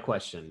 That's my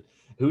question.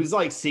 Who's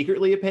like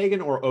secretly a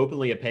pagan or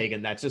openly a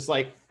pagan? That's just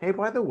like, hey,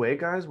 by the way,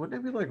 guys, wouldn't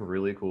it be like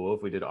really cool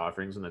if we did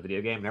offerings in the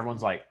video game? And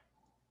everyone's like,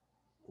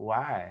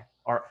 why?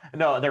 Or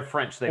no, they're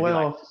French. They'd be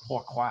like,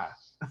 pourquoi?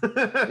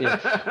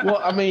 Yeah.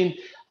 Well, I mean,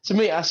 To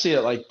me, I see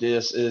it like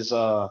this: is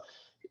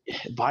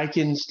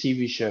Vikings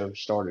TV show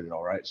started it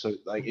all right. So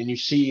like, and you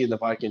see in the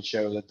Viking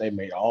show that they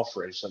made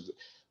offerings. So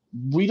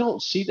we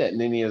don't see that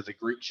in any of the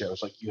Greek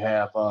shows. Like you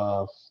have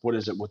what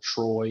is it with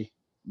Troy,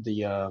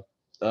 the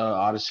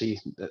Odyssey,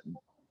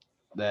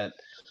 that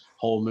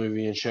whole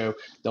movie and show.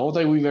 The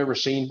only thing we've ever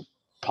seen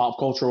pop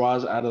culture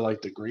wise out of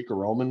like the Greek or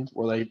Roman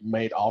where they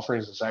made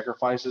offerings and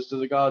sacrifices to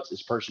the gods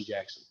is Percy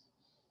Jackson.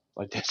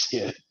 Like that's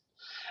it.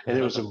 And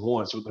it was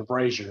once with the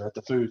brazier at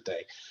the food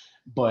thing.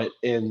 But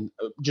in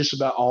just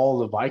about all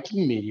the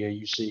Viking media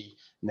you see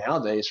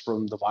nowadays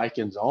from the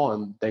Vikings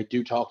on, they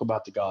do talk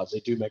about the gods. They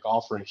do make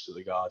offerings to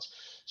the gods.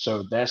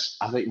 So that's,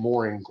 I think,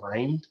 more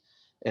ingrained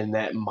in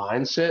that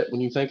mindset when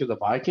you think of the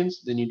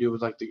Vikings than you do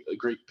with like the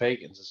Greek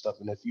pagans and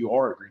stuff. And if you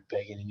are a Greek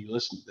pagan and you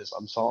listen to this,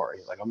 I'm sorry.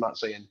 Like, I'm not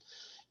saying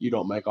you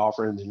don't make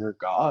offerings and your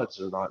gods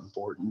are not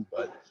important,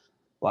 but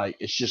like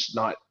it's just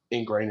not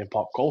ingrained in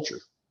pop culture.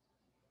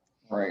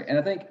 Right. And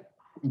I think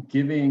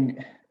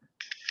given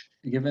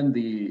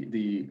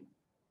the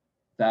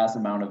vast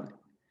amount of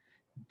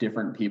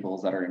different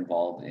peoples that are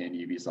involved in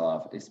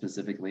Ubisoft,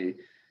 specifically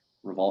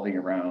revolving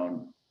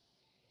around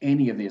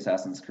any of the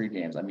Assassin's Creed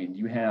games. I mean,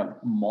 you have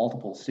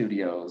multiple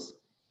studios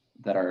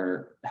that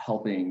are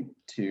helping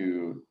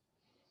to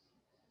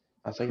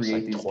I think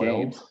create it's like these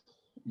 12, games.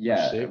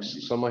 Yeah,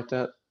 6, something like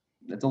that.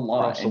 it's a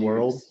lot Across the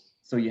world.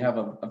 So you have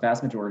a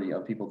vast majority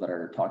of people that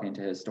are talking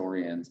to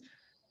historians,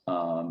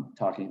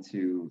 talking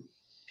to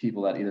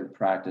people that either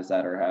practice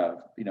that or have,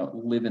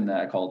 live in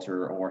that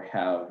culture or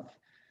have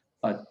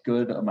a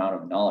good amount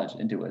of knowledge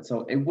into it.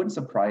 So it wouldn't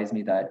surprise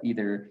me that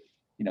either,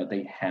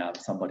 they have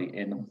somebody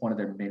in one of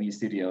their mini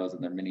studios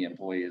and their mini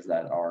employees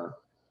that are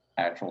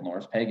actual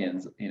Norse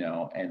pagans,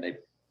 and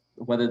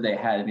whether they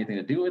had anything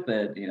to do with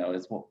it,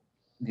 is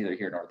neither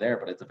here nor there,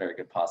 but it's a very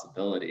good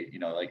possibility,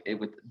 like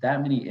with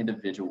that many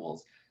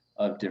individuals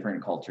of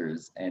different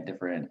cultures and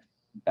different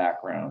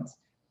backgrounds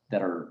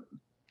that are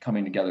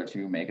coming together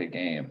to make a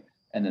game.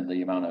 And then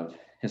the amount of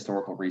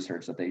historical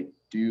research that they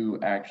do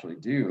actually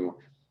do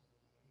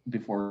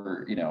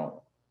before,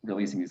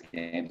 releasing these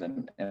games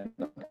and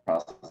the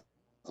process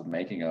of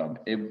making them,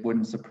 it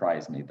wouldn't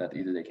surprise me that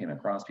either they came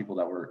across people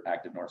that were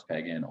active Norse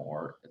pagan,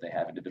 or they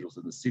have individuals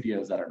in the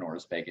studios that are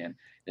Norse pagan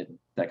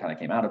that kind of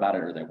came out about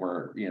it, or they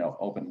were,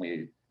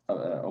 openly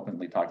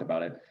talked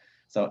about it.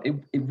 So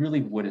it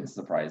really wouldn't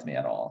surprise me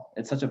at all.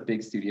 It's such a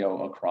big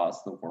studio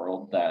across the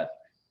world that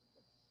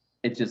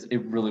it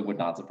really would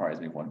not surprise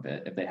me one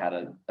bit if they had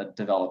a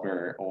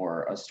developer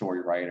or a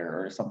story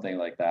writer or something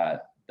like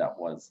that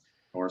was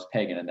Norse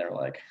pagan, and they're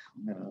like,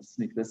 I'm gonna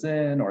sneak this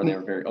in, or they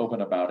were very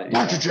open about it.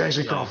 Dr.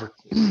 Jason Crawford.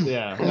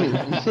 Yeah.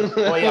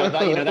 Well, yeah,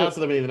 that was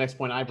the next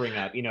point I bring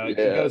up. It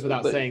goes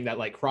without saying that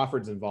like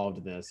Crawford's involved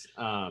in this,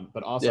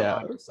 but also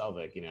Andre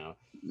Selvig,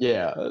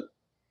 Yeah,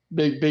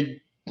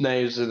 big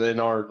names in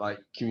our like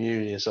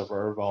community and stuff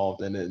are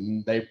involved in it,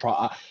 and they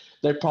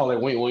probably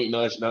wink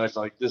nudge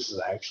like this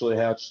is actually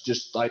how it's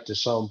just like to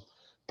some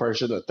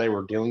person that they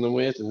were dealing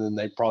with, and then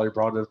they probably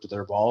brought it up to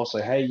their boss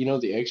like, hey,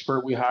 the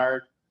expert we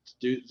hired,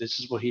 dude, this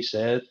is what he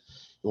said.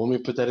 You want me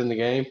to put that in the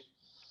game?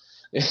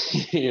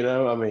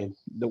 I mean,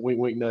 the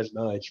wink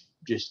nudge,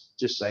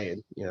 just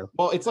saying,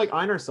 Well, it's like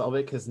Einar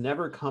Selvik has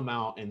never come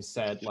out and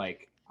said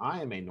like,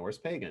 I am a Norse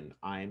pagan,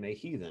 I am a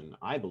heathen,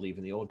 I believe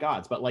in the old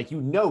gods, but like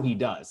he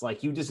does.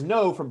 Like you just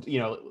know from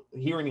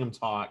hearing him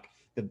talk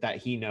that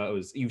he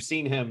knows. You've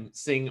seen him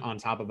sing on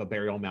top of a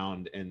burial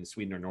mound in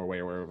Sweden or Norway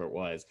or wherever it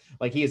was.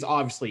 Like he is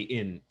obviously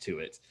into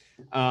it.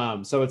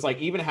 So it's like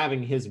even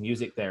having his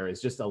music there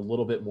is just a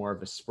little bit more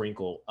of a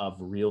sprinkle of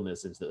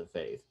realness into the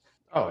faith.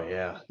 Oh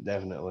yeah,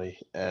 definitely,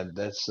 and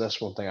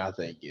that's one thing I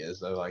think is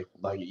though,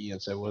 like Ian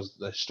said, was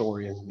the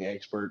historians and the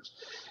experts,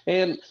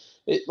 and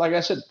like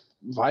I said,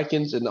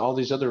 Vikings and all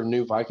these other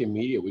new Viking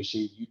media we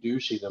see, you do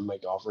see them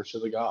make offers to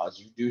the gods.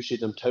 You do see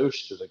them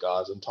toast to the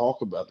gods and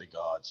talk about the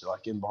gods,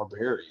 like in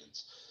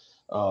Barbarians,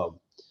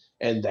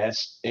 and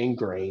that's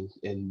ingrained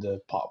in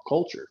the pop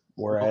culture.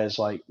 Whereas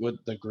like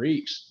with the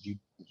Greeks,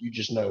 you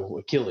just know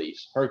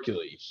Achilles,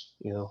 Hercules,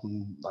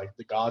 like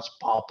the gods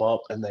pop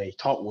up and they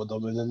talk with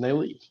them and then they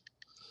leave.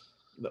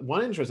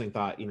 One interesting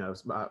thought,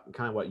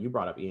 kind of what you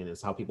brought up, Ian,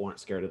 is how people aren't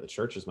scared of the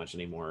church as much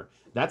anymore.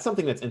 That's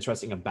something that's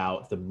interesting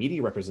about the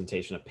media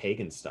representation of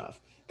pagan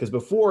stuff. Because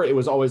before it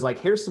was always like,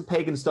 here's some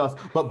pagan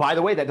stuff, but by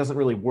the way, that doesn't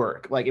really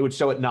work. Like it would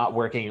show it not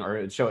working or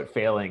it would show it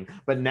failing.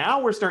 But now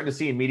we're starting to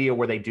see in media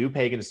where they do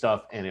pagan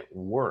stuff and it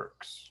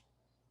works.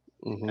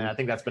 Mm-hmm. And I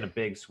think that's been a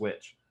big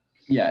switch.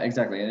 Yeah,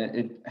 exactly.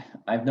 And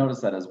I've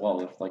noticed that as well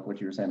with like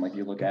what you were saying, like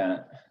you look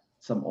at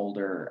some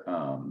older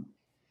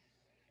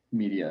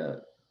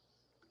media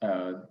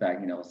back,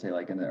 say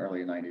like in the early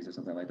 90s or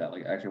something like that.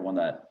 Like actually one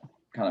that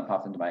kind of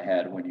popped into my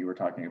head when you were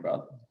talking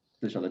about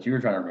the show that you were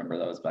trying to remember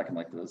that was back in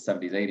like the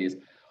 70s, 80s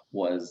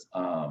was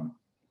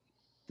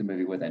the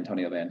movie with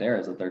Antonio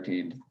Banderas, The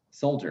 13th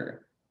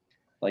Soldier.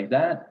 Like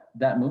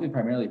that movie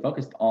primarily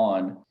focused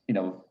on,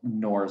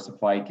 Norse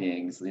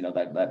Vikings,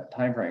 that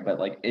time frame, but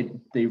like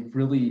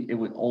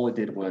all it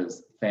did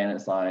was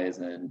fantasize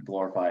and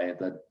glorify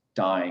the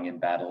dying in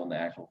battle and the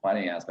actual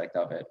fighting aspect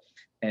of it.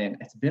 And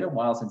it's been a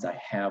while since I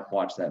have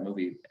watched that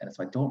movie, and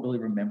so I don't really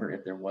remember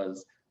if there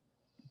was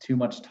too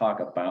much talk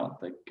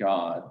about the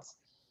gods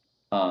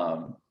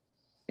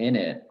in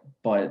it,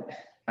 but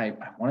I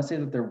want to say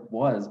that there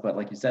was, but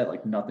like you said,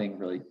 like nothing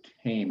really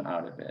came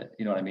out of it.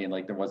 You know what I mean?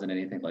 Like there wasn't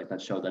anything like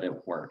that showed that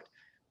it worked.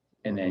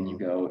 And then you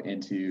go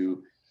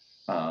into,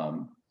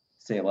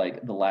 say,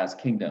 like The Last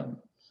Kingdom,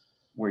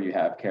 where you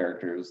have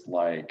characters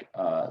like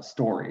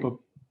Story,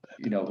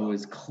 who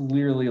is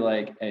clearly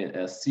like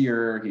a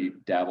seer. He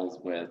dabbles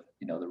with,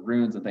 the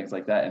runes and things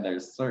like that. And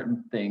there's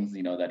certain things,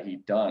 that he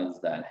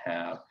does that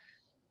have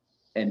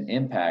an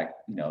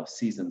impact,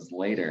 seasons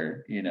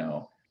later,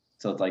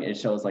 So it's like, it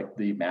shows like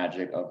the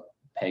magic of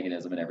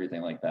paganism and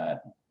everything like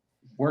that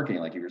working,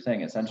 like you were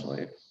saying,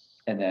 essentially.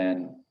 And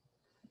then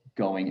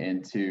going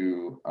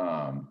into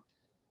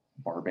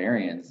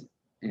barbarians,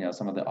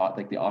 some of the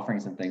like the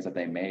offerings and things that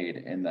they made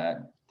in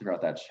that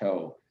throughout that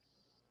show,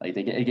 like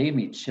it gave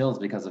me chills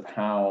because of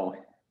how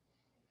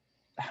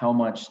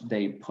much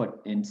they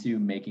put into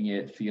making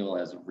it feel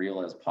as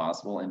real as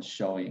possible and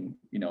showing,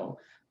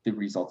 the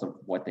results of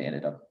what they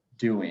ended up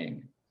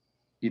doing,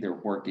 either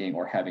working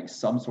or having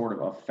some sort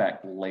of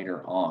effect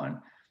later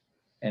on.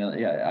 And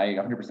yeah, I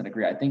 100%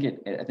 agree. I think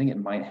it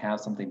might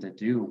have something to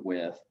do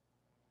with,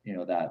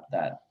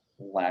 that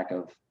lack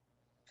of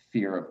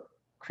fear of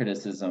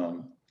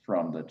criticism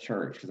from the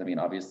church. Because I mean,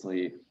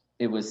 obviously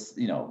it was,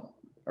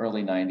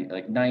 early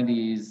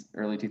 90s,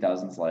 early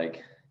 2000s,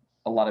 like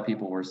a lot of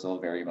people were still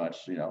very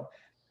much,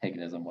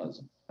 paganism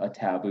was a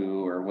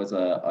taboo, or was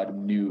a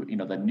new,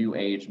 the new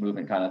age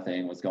movement kind of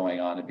thing was going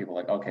on, and people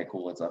were like, okay,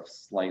 cool, it's a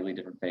slightly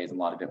different phase. A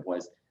lot of it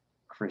was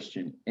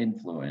Christian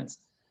influence.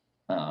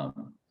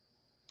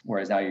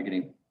 Whereas now you're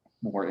getting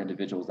more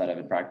individuals that have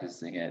been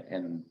practicing it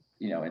and,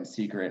 in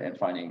secret, and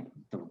finding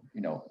the,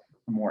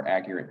 more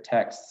accurate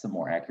texts, some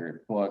more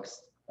accurate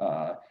books,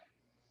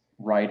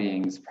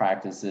 writings,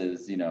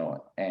 practices,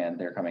 and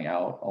they're coming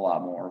out a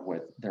lot more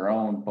with their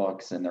own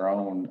books and their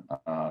own,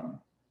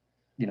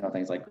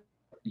 things like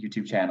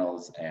YouTube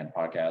channels and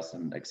podcasts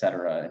and et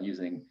cetera, and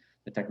using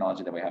the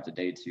technology that we have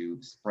today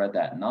to spread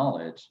that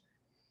knowledge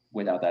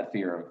without that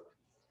fear of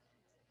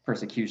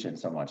persecution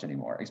so much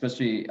anymore,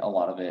 especially a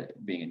lot of it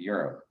being in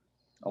Europe.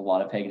 A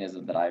lot of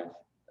paganism that I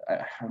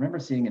remember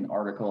seeing an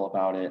article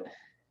about it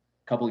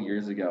a couple of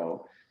years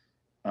ago,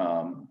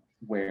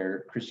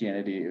 where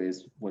Christianity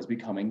was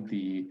becoming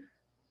the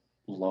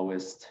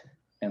lowest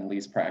and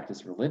least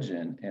practiced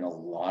religion in a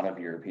lot of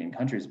European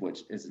countries,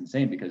 which is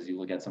insane because you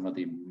look at some of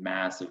the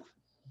massive,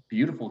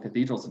 beautiful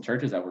cathedrals and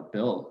churches that were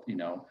built,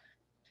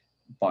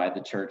 by the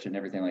church and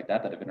everything like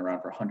that have been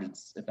around for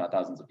hundreds, if not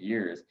thousands of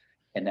years.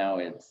 And now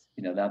it's,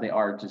 now they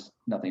are just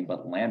nothing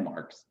but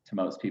landmarks to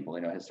most people,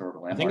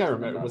 historical landmarks. I think I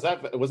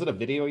remember, was it a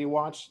video you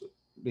watched?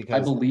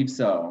 Because I believe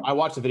so. I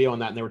watched a video on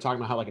that, and they were talking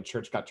about how like a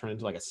church got turned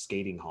into like a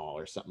skating hall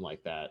or something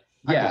like that.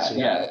 Yeah.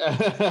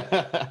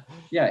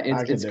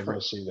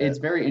 It's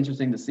very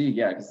interesting to see.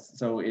 Yeah,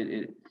 so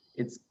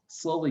it's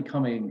slowly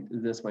coming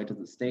this way to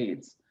the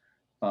States,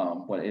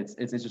 but it's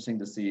interesting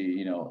to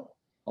see,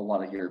 a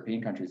lot of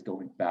European countries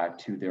going back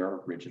to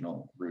their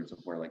original roots of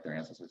where like their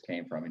ancestors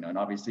came from, and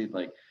obviously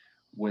like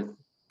with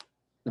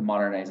the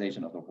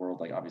modernization of the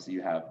world, like obviously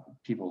you have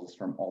peoples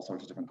from all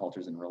sorts of different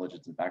cultures and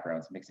religions and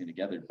backgrounds mixing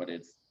together, but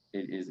it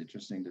is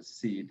interesting to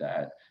see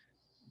that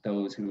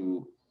those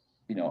who,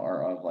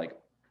 are of like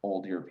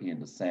old European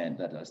descent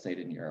that stayed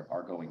in Europe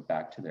are going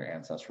back to their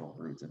ancestral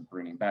roots and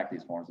bringing back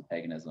these forms of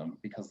paganism,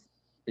 because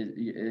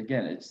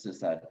again, it's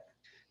just that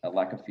a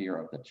lack of fear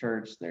of the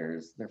church. They're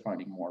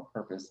finding more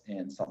purpose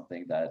in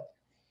something that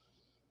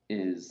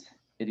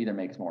it either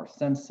makes more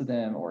sense to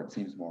them or it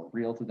seems more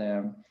real to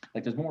them.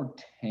 Like there's more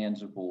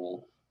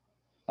tangible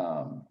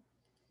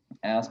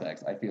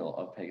aspects, I feel,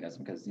 of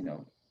paganism, because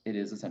it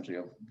is essentially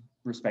of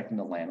respecting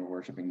the land,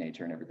 worshiping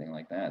nature and everything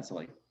like that. So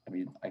like, I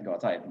mean, I can go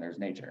outside and there's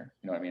nature,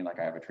 like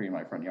I have a tree in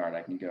my front yard,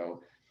 I can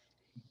go,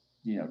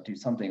 do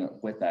something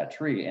with that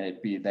tree and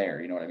it'd be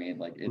there,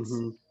 like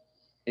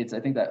it's I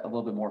think that a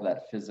little bit more of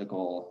that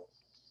physical,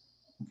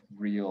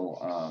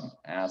 real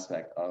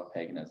aspect of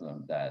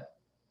paganism that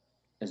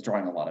is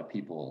drawing a lot of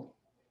people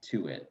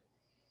to it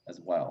as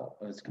well,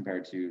 as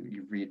compared to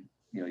you read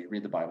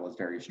the Bible, is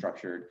very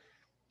structured,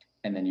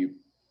 and then you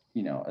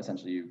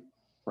essentially you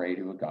pray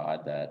to a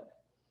God that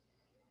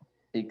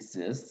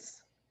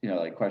exists,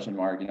 like question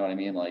mark, you know what I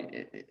mean?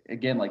 Like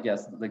again, like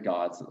yes, the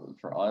gods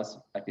for us,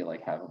 I feel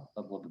like have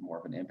a little bit more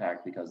of an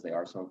impact because they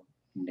are so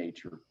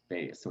nature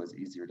based, so it's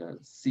easier to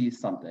see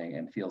something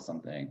and feel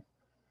something.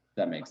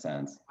 That makes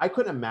sense. I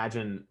couldn't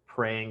imagine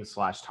praying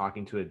 /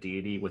 talking to a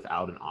deity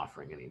without an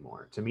offering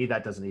anymore. To me,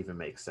 that doesn't even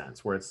make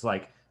sense. Where it's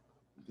like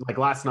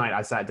last night,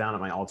 I sat down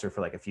at my altar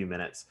for like a few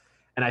minutes,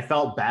 And I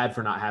felt bad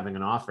for not having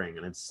an offering.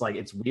 And it's like,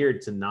 it's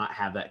weird to not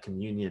have that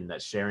communion,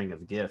 that sharing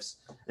of gifts.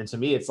 And to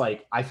me, it's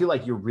like, I feel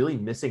like you're really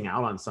missing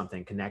out on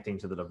something connecting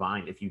to the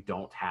divine if you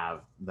don't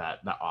have that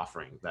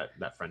offering,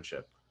 that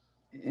friendship.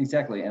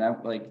 Exactly. And I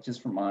like,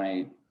 just from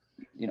my,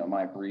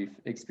 my brief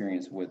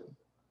experience with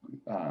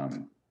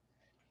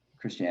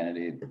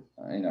Christianity,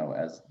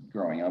 as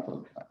growing up,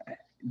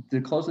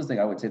 the closest thing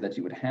I would say that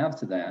you would have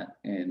to that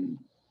in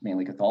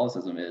mainly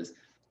Catholicism is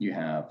you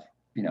have,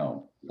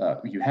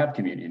 you have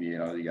communion,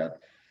 you got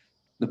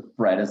the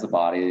bread as the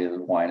body, the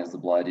wine as the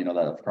blood, that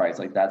of Christ.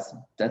 Like that's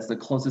the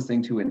closest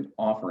thing to an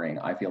offering,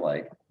 I feel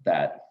like,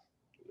 that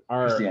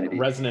our Christianity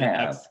resident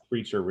has.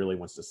 ex-preacher really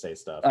wants to say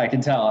stuff. I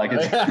can tell.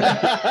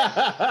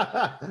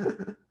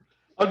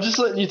 I'm just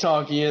letting you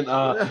talk, Ian.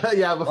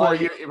 Yeah,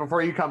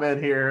 before you come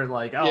in here,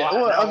 like, oh, yeah,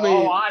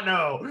 well, I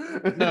know.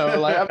 No,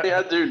 like, I mean,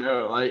 I do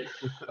know, like,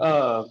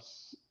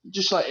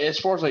 just like as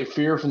far as like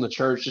fear from the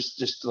church,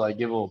 just to like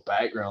give a little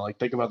background, like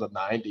think about the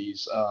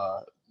 '90s,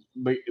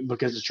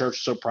 because the church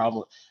was so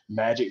prevalent.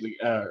 Magic the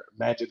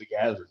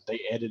Gathering, they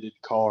edited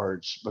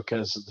cards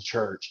because of the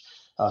church.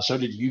 So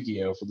did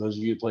Yu-Gi-Oh! For those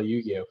of you who play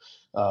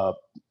Yu-Gi-Oh!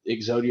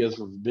 Exodia the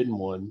Forbidden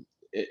One,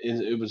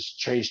 it was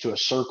changed to a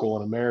circle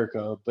in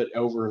America, but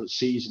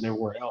overseas and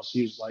everywhere else,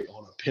 he was like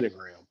on a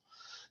pentagram,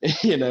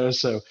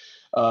 So,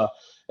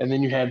 and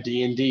then you have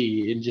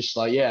D&D, and just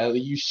like, yeah,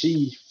 you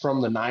see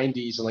from the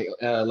 '90s and like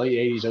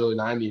late '80s, early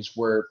 '90s,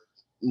 where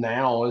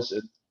now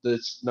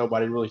it's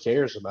nobody really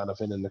cares about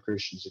offending the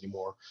Christians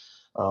anymore,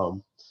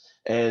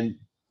 and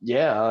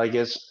yeah, I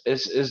guess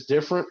it's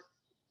different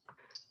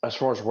as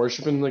far as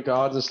worshiping the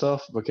gods and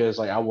stuff, because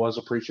like I was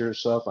a preacher and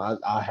stuff.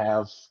 I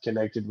have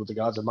connected with the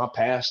gods, and my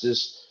past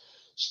is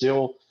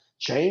still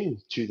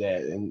chained to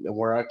that and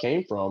where I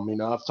came from.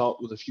 I've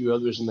talked with a few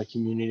others in the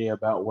community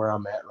about where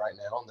I'm at right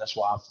now, and that's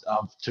why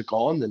I've took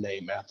on the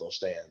name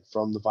Athelstan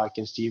from the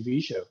Vikings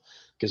TV show,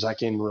 because I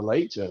can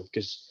relate to him.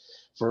 Because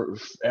for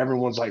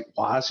everyone's like,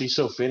 why is he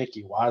so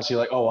finicky? Why is he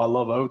like, oh, I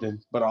love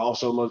Odin, but I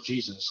also love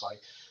Jesus? Like,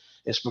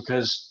 it's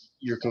because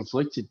you're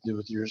conflicted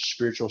with your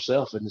spiritual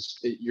self, and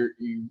you're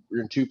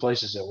in two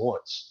places at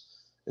once,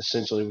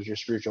 essentially, with your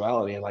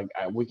spirituality. And like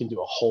we can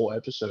do a whole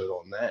episode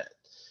on that,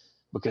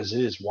 because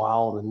it is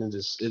wild and it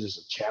is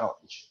a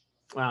challenge.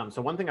 So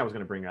one thing I was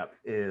going to bring up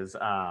is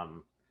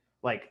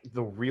like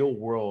the real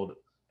world,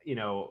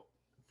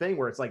 thing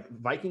where it's like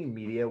Viking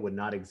media would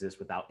not exist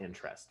without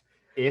interest.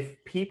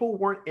 If people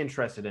weren't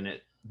interested in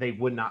it, they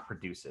would not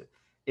produce it.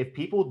 If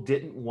people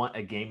didn't want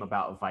a game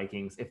about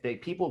Vikings,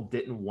 people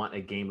didn't want a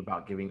game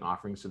about giving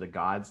offerings to the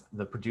gods,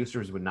 the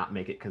producers would not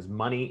make it, because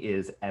money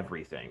is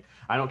everything.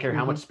 I don't care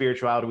how much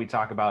spirituality we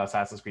talk about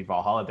Assassin's Creed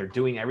Valhalla, they're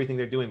doing everything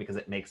they're doing because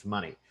it makes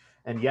money.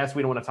 And yes,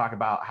 we don't want to talk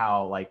about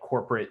how like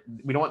corporate,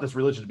 we don't want this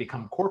religion to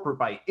become corporate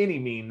by any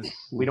means.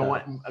 We don't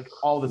want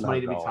all this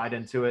money to be tied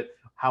into it.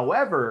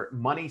 However,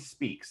 money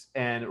speaks.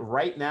 And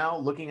right now,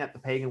 looking at the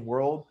pagan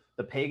world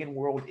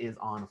is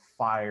on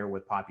fire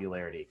with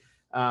popularity.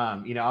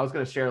 I was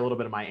going to share a little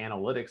bit of my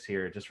analytics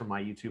here just from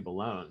my YouTube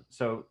alone.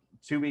 So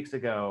 2 weeks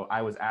ago,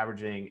 I was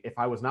averaging, if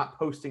I was not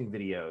posting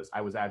videos,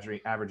 I was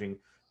averaging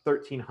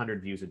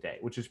 1,300 views a day,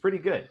 which is pretty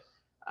good.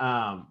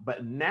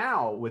 But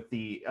now with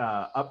the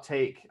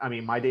uptake, I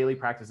mean, my daily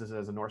practices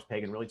as a Norse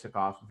pagan really took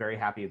off. Very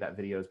happy that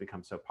videos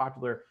become so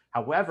popular.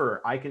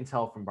 However, I can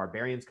tell from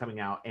Barbarians coming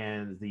out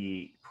and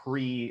the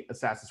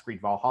pre-Assassin's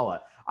Creed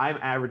Valhalla, I'm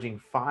averaging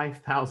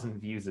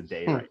 5,000 views a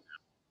day right now.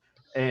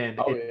 And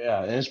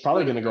and it's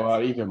probably going to go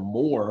out even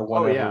more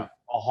whenever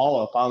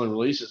Valhalla finally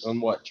releases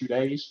on 2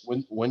 days?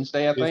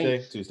 Wednesday, I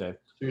think.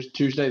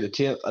 Tuesday the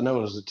 10th. I know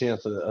it was the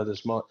 10th of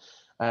this month.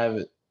 I have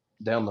it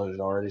downloaded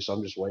already, so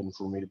I'm just waiting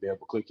for me to be able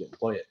to click it and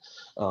play it.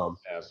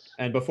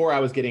 And before I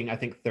was getting, I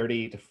think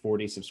 30 to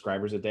 40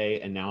 subscribers a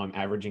day, and now I'm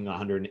averaging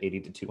 180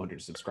 to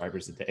 200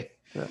 subscribers a day.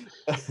 Yeah.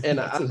 And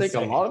I think a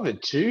lot of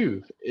it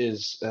too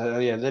is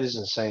that is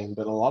insane,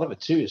 but a lot of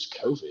it too is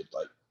COVID.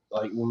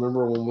 Like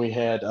remember when we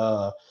had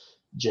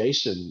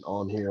Jason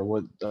on here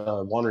with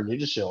Wandering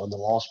Yggdrasil in the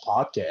Lost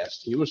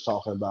podcast, he was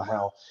talking about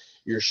how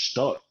you're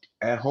stuck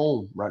at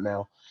home right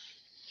now.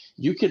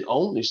 You can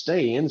only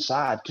stay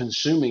inside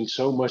consuming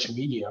so much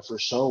media for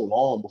so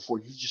long before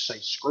you just say,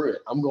 screw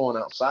it, I'm going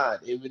outside,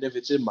 even if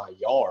it's in my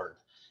yard.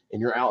 And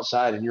you're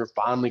outside and you're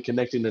finally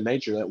connecting to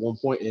nature at one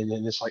point, and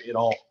then it's like it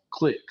all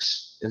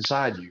clicks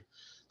inside you.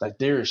 Like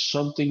there is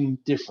something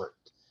different.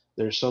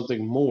 There's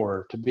something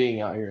more to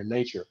being out here in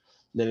nature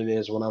than it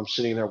is when I'm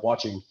sitting there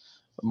watching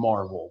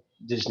Marvel,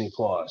 Disney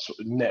Plus,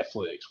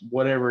 Netflix,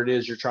 whatever it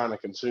is you're trying to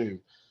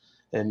consume.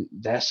 And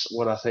that's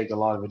what I think a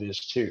lot of it is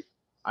too.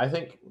 I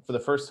think for the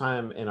first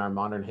time in our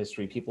modern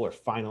history, people are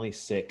finally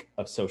sick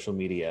of social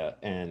media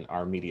and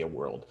our media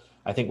world.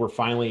 I think we've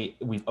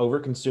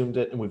overconsumed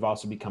it, and we've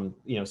also become,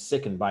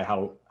 sickened by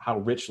how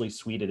richly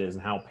sweet it is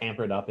and how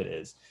pampered up it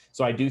is.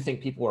 So I do think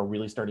people are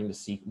really starting to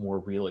seek more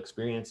real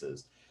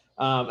experiences.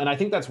 And I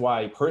think that's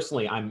why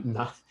personally,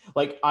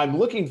 I'm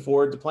looking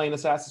forward to playing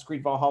Assassin's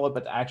Creed Valhalla,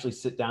 but to actually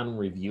sit down and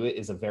review it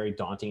is a very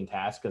daunting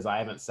task, because I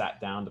haven't sat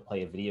down to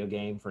play a video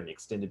game for an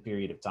extended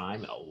period of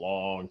time in a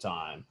long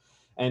time.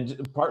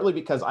 And partly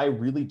because I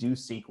really do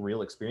seek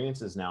real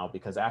experiences now,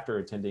 because after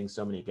attending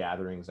so many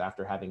gatherings,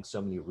 after having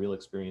so many real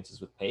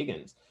experiences with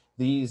pagans,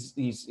 these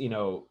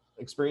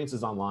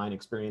experiences online,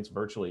 experience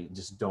virtually,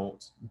 just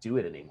don't do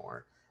it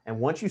anymore. And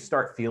once you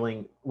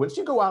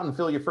go out and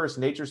feel your first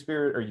nature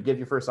spirit, or you give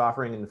your first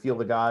offering and feel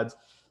the gods,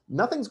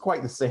 nothing's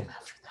quite the same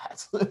after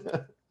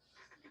that.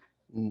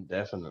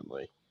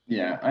 Definitely.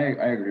 Yeah, I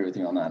agree with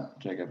you on that,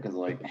 Jacob, because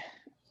like,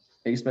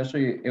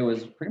 especially it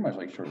was pretty much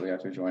like shortly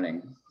after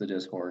joining the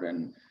Discord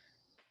and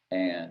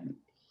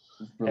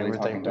really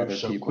Everything talking to other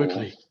moves so people.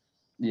 quickly.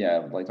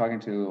 Yeah, like talking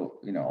to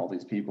all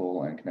these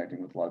people and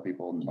connecting with a lot of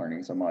people and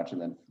learning so much,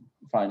 and then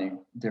finding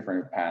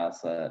different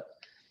paths that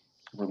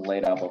were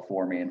laid out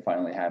before me, and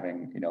finally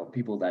having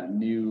people that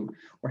knew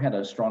or had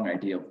a strong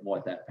idea of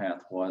what that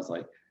path was.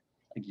 Like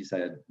you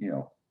said,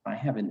 I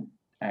haven't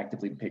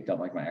actively picked up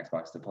like my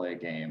Xbox to play a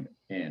game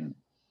in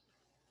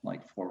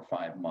like 4 or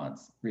 5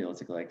 months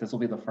realistically. Like this will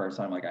be the first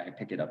time like I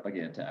pick it up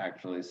again to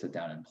actually sit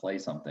down and play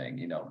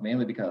something,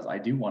 mainly because I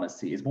do want to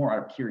see, it's more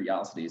out of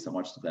curiosity so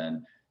much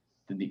than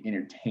the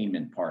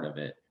entertainment part of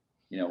it,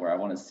 where I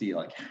want to see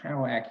like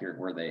how accurate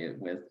were they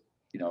with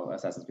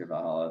Assassin's Creed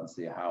Valhalla, and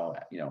see how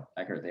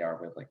accurate they are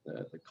with like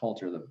the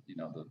culture, the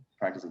the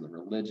practice of the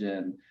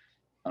religion,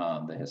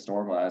 the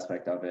historical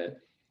aspect of it.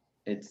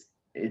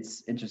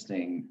 It's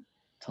interesting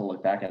to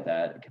look back at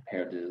that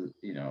compared to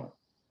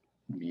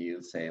me,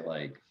 say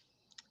like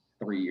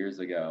 3 years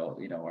ago,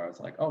 where I was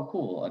like, oh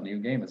cool, a new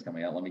game is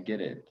coming out, let me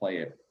get it, play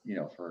it,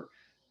 for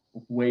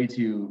way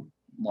too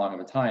long of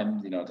a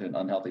time, to an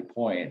unhealthy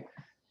point,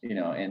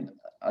 and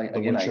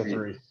again, I agree.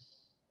 3.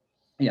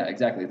 Yeah,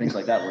 exactly. Things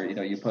like that, where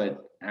you put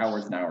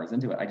hours and hours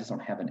into it. I just don't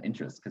have an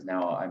interest, because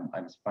now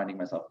I'm finding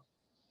myself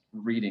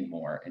reading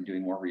more and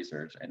doing more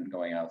research and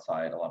going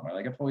outside a lot more.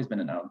 Like I've always been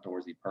an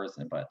outdoorsy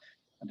person, but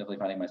I'm definitely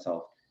finding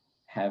myself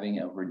having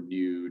a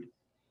renewed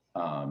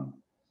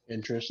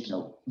interest.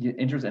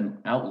 Interest and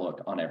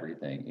outlook on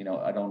everything.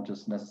 I don't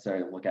just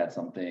necessarily look at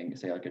something,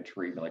 say like a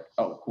tree, be like,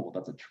 oh cool,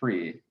 that's a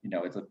tree.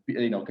 It's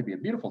it could be a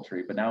beautiful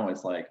tree, but now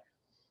it's like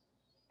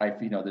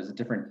there's a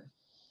different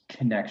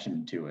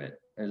connection to it.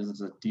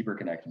 There's a deeper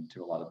connection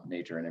to a lot of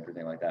nature and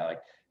everything like that. Like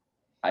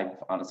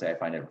I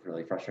find it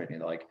really frustrating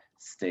to like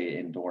stay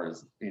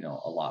indoors,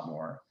 a lot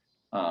more.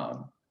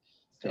 So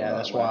yeah,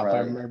 that's why if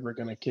I'm ever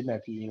gonna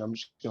kidnap you, I'm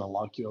just gonna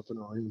lock you up in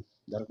a room.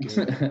 That'll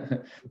kill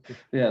you.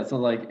 Yeah, so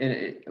like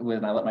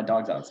when I let my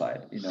dogs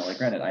outside, like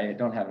granted, I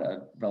don't have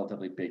a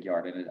relatively big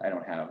yard, and I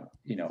don't have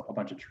a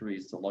bunch of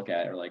trees to look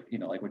at, or like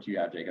like what you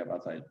have, Jacob,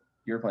 outside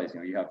your place.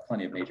 You have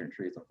plenty of nature and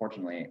trees.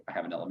 Unfortunately, I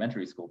have an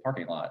elementary school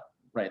parking lot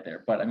right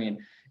there, but I mean,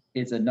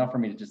 it's enough for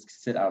me to just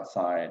sit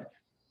outside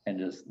and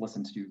just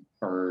listen to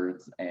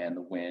birds and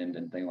the wind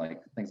and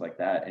things like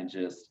that, and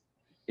just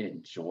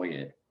enjoy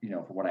it,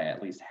 for what I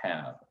at least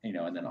have,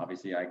 and then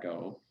obviously I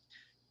go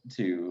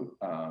to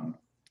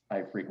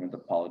I frequent the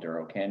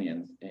Polidoro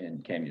Canyons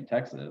in Canyon,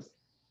 Texas.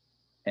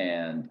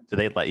 And do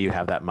they let you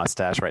have that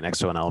mustache right next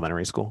to an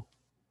elementary school?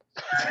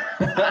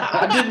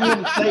 I didn't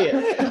want to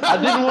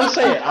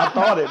say it. I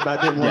thought it, but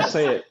I didn't want to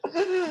say it.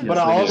 But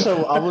yes,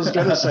 I was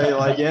gonna say,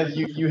 like, yeah,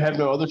 you have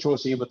no other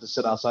choice even but to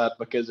sit outside,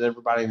 because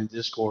everybody in the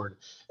Discord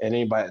and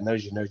anybody that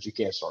knows you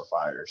can't start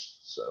fires.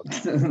 So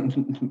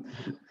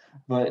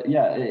but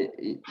yeah,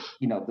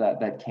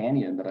 that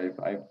canyon that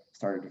I've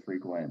started to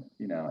frequent,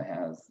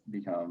 has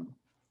become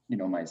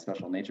my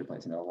special nature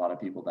place. A lot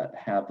of people that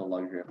have the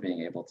luxury of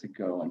being able to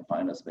go and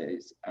find a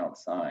space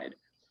outside,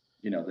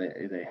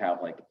 they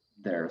have like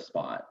their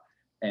spot,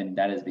 and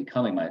that is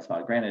becoming my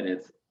spot. Granted,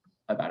 it's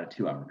about a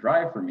 2-hour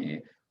drive for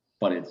me,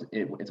 but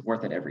it's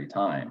worth it every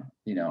time.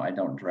 I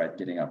don't dread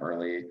getting up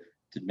early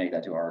to make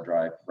that 2-hour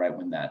drive right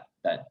when that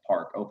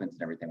park opens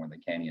and everything, when the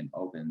canyon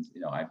opens.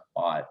 I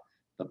bought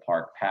the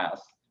park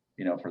pass,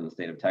 for the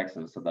state of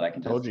Texas, so that I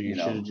can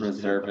just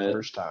reserve it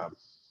first time.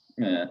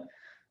 Yeah.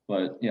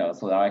 But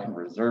so that I can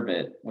reserve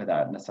it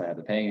without necessarily have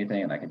to pay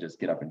anything, and I can just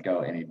get up and go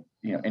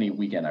any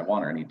weekend I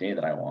want, or any day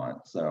that I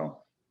want. So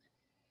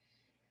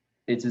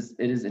it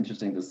is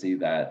interesting to see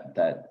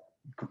that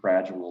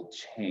gradual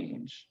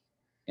change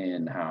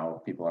in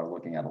how people are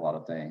looking at a lot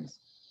of things.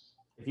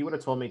 If you would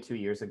have told me 2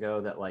 years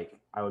ago that like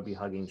I would be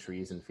hugging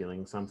trees and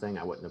feeling something,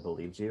 I wouldn't have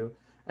believed you.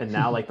 And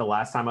now, like the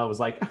last time I was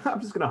like,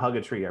 I'm just gonna hug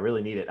a tree, I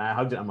really need it. And I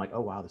hugged it. I'm like,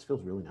 oh wow, this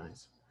feels really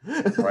nice.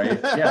 Right?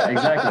 Yeah,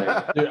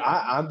 exactly. Dude,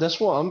 I that's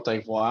what I'm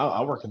thankful.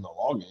 I work in the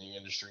logging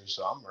industry,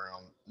 so I'm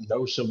around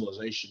no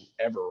civilization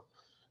ever.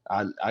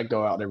 I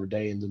go out every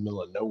day in the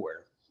middle of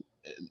nowhere,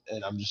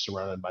 and I'm just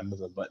surrounded by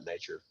nothing but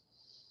nature.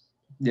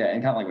 Yeah,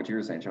 and kind of like what you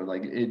were saying, Joe,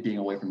 like it being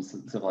away from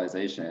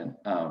civilization.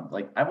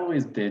 Like I've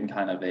always been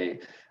kind of I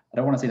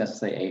don't want to say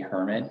necessarily a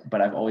hermit,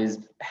 but I've always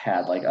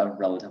had like a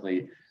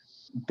relatively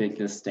big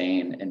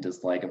disdain and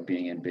dislike of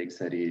being in big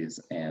cities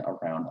and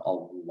around a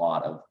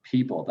lot of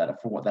people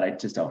that I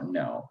just don't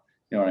know.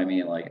 You know what I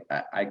mean? Like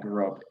I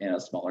grew up in a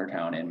smaller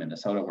town in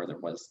Minnesota where there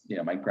was,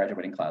 my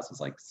graduating class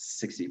was like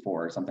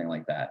 64 or something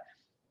like that.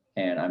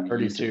 And I'm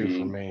 32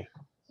 for me.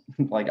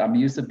 Like I'm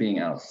used to being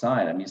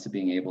outside. I'm used to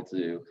being able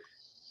to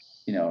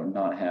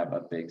not have a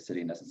big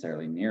city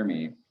necessarily near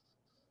me.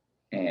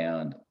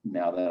 And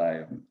now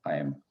that I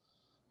am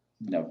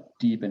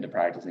deep into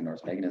practicing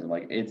Norse paganism,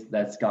 like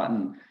that's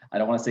gotten, I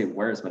don't want to say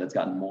worse, but it's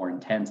gotten more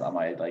intense on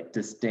my like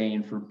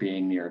disdain for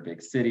being near a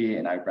big city.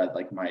 And I read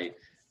like my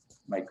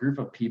group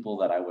of people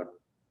that I would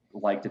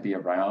like to be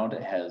around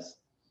has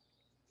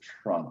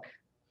shrunk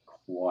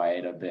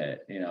quite a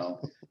bit.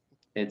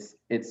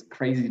 It's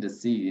crazy to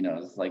see.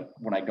 It's like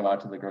when I go out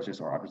to the grocery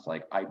store, I'm just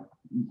like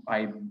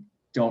I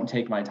don't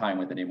take my time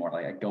with it anymore.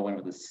 Like I go in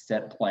with a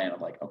set plan of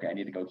like, okay, I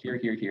need to go here,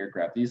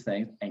 grab these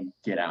things and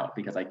get out,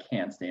 because I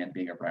can't stand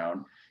being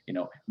around,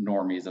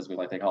 normies, as we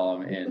like to call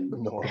them in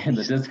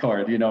the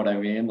Discord. You know what I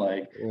mean?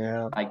 Like,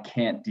 Yeah. I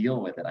can't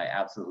deal with it. I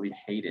absolutely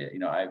hate it.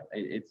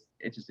 It's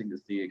interesting to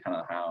see kind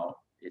of how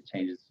it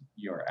changes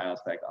your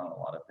aspect on a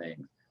lot of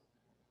things.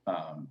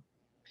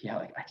 Yeah,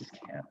 like I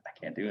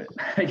can't do it.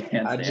 I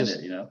can't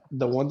stand it.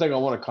 The one thing I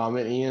want to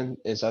comment, Ian,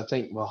 is I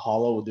think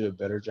Valhalla will do a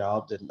better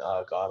job than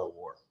God of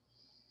War.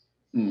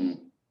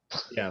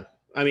 Yeah,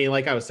 I mean,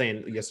 like I was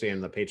saying yesterday on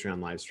the Patreon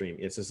live stream,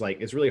 it's just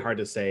like it's really hard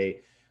to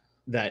say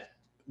that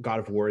God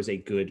of War is a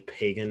good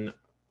pagan,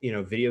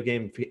 video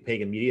game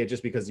pagan media,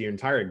 just because the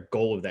entire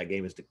goal of that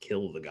game is to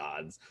kill the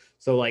gods.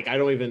 So like I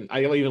don't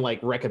even like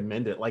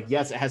recommend it. Like,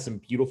 yes, it has some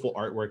beautiful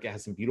artwork, it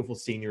has some beautiful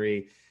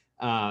scenery,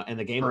 and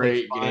the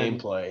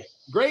gameplay,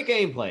 great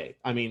gameplay.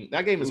 I mean,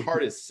 that game is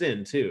hard as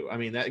sin too. I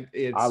mean, I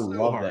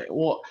love hard. That.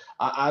 Well,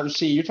 I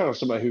see you're talking to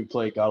somebody who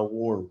played God of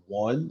War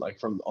 1, like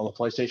on the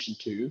PlayStation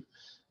 2.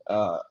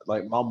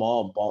 Like my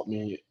mom bought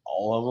me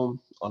all of them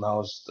when I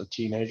was a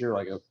teenager,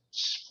 like a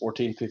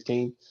 14,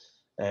 15,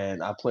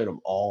 and I played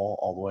them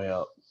all the way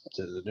up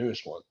to the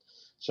newest one.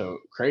 So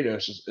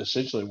Kratos is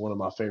essentially one of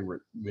my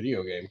favorite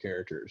video game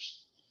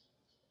characters,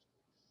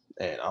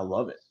 and I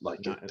love it. Like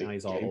now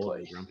he's all old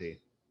and grumpy.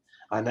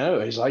 I know,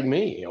 he's like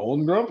me, old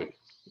and grumpy.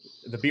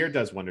 The beard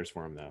does wonders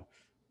for him, though.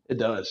 It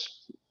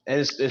does, and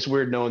it's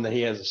weird knowing that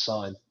he has a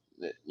son.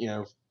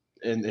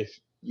 And if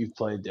you've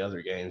played the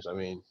other games, I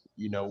mean,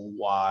 you know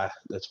why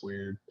that's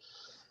weird.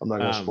 I'm not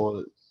gonna spoil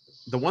it.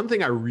 The one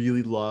thing I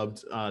really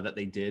loved that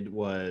they did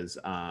was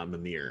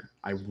Mimir.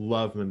 I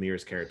love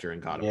Mimir's character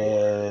in God of War.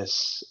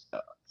 Yes,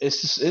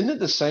 isn't it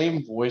the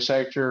same voice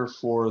actor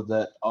for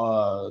that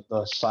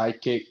the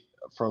sidekick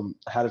from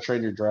How to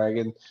Train Your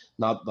Dragon?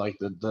 Not like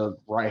the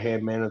right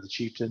hand man of the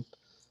chieftain.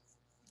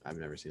 I've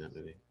never seen that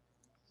movie.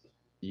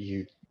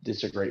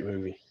 It's a great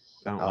movie.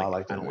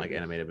 I don't like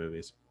animated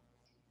movies.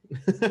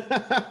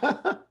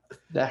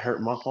 That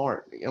hurt my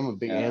heart. I'm a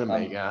big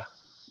anime guy.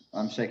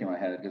 I'm shaking my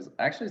head because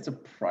actually,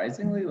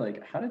 surprisingly,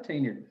 like How to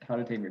Tame Your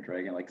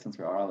Dragon, like since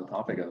we are on the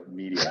topic of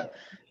media,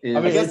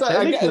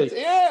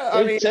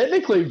 it's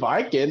technically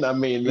Viking. I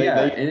mean, they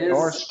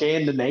are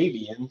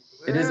Scandinavian.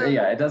 It is,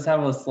 It does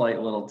have a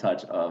slight little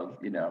touch of,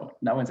 not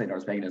want to say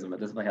Norse paganism, but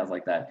this one has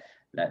like that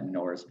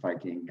Norse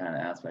Viking kind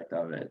of aspect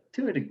of it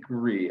to a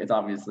degree. It's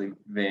obviously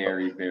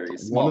very, very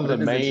small. One of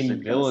the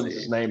main villains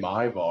is named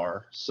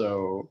Ivar,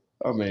 so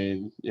I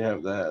mean, you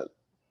have that.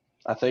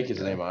 I think his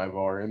name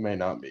Ivar. It may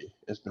not be.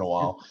 It's been a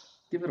while.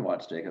 Give it a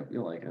watch, Jacob.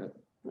 You'll like it.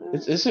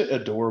 It's an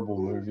adorable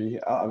movie.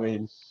 I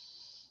mean,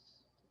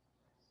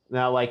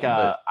 now like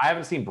I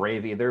haven't seen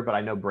Brave either, but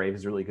I know Brave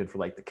is really good for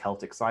like the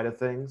Celtic side of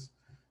things,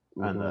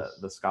 and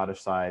the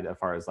Scottish side as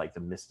far as like the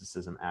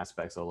mysticism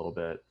aspects a little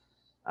bit.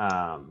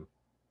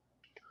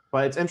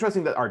 But it's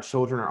interesting that our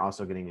children are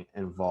also getting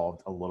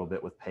involved a little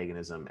bit with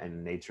paganism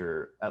and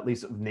nature, at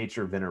least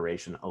nature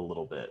veneration a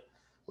little bit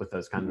with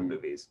those kind of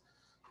movies.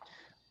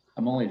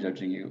 I'm only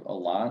judging you a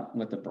lot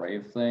with the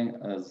Brave thing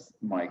as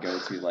my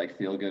go-to like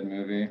feel-good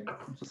movie.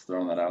 Just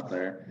throwing that out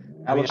there.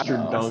 Alistair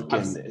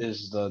Duncan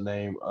is the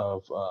name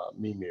of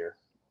Mimir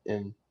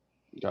in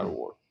God of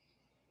War.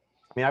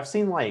 I mean, I've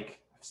seen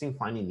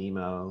Finding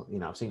Nemo.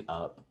 I've seen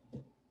Up.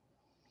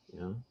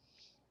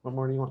 What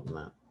more do you want than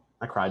that?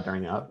 I cried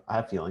during Up. I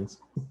have feelings.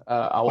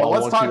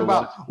 Let's talk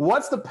about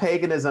what's the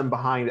paganism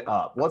behind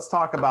Up. Let's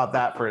talk about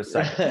that for a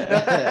second.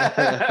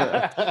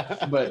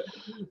 but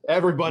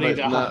everybody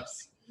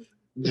does.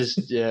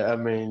 I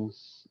mean,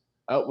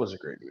 Up was a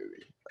great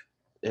movie.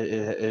 It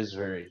is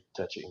very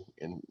touching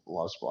in a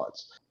lot of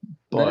spots.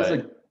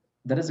 But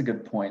that is a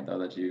good point though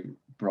that you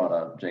brought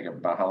up, Jacob,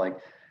 about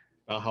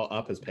how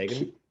Up is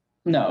pagan.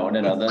 No.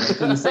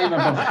 The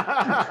statement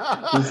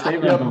before. The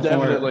statement before.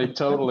 Definitely,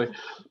 totally.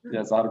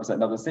 Yes, 100%.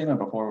 No, the statement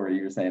before where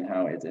you were saying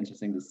how it's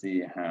interesting to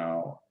see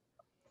how,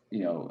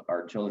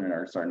 our children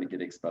are starting to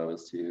get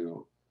exposed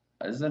to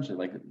essentially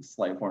like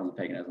slight forms of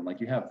paganism.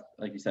 Like you have,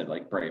 like you said,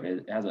 like Brave.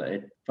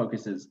 It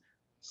focuses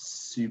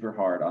super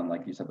hard on,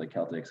 like you said, the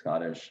Celtic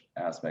Scottish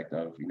aspect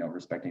of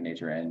respecting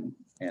nature and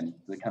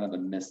the kind of the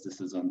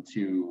mysticism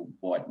to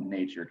what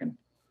nature can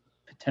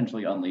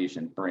potentially unleash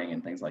and bring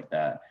and things like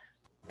that.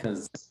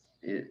 Because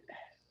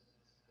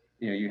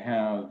you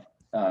have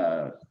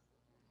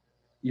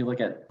you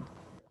look at,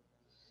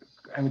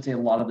 I would say, a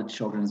lot of the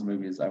children's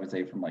movies, I would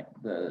say from like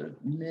the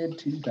mid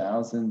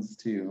 2000s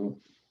to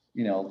a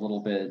little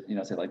bit,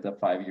 say like the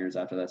 5 years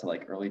after that to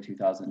like early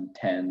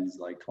 2010s,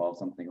 like 12,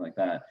 something like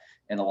that.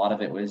 And a lot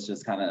of it was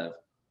just kind of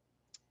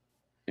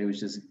it was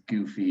just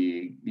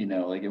goofy,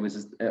 like it was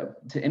just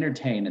to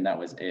entertain, and that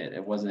was it.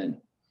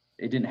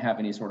 It didn't have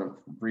any sort of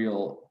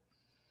real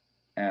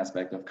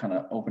aspect of kind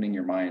of opening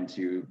your mind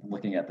to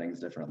looking at things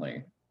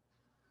differently.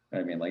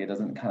 I mean, like it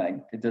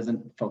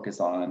doesn't focus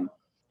on,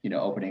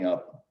 opening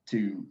up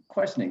to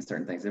questioning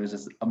certain things. It was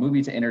just a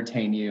movie to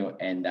entertain you,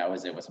 and that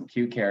was it, with some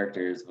cute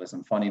characters, with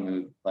some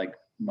funny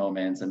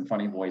moments and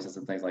funny voices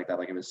and things like that.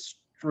 Like it was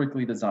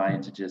strictly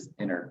designed to just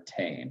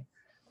entertain.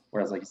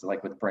 Whereas, like you said,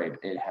 like with Brave,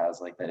 it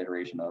has like that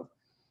iteration of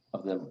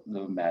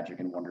the magic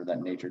and wonder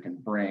that nature can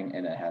bring,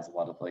 and it has a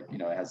lot of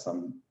it has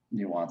some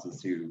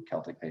nuances to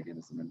Celtic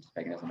paganism and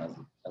paganism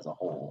as a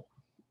whole.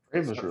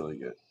 Brave was really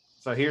good.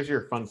 So here's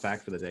your fun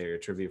fact for the day, or your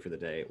trivia for the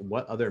day.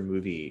 What other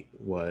movie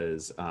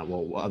was,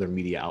 what other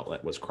media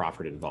outlet was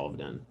Crawford involved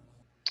in?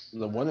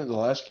 The one in The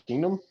Last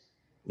Kingdom?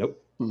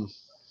 Nope. I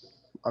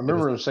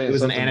remember him saying it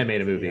was an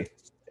animated movie.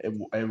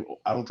 I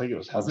don't think it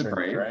was How to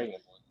Train Your Dragon.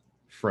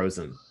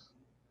 Frozen.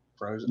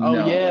 Frozen. No.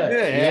 Oh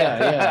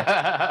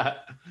yeah.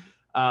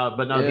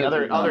 But no, the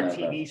other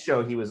TV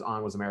show he was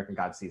on was American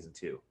Gods season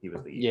 2. He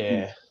was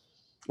the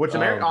which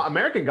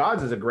American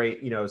Gods is a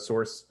great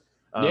source.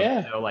 We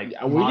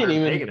didn't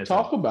even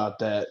talk about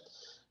that.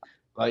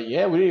 We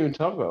didn't even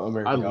talk about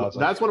American Gods.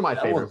 That's one of my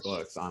favorite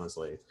books,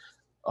 honestly.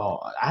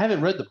 Oh, I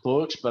haven't read the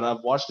books, but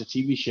I've watched the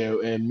TV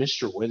show, and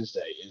Mr.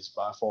 Wednesday is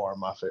by far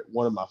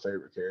one of my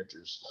favorite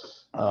characters.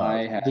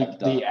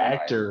 The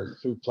actor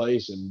who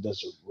plays him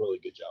does a really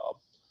good job.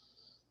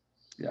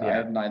 Yeah, I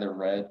have neither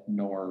read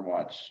nor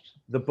watched.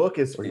 The book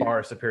is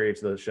far superior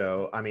to the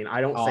show. I mean,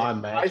 I don't say. I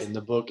imagine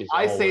the book is.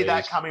 I say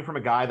that coming from a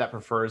guy that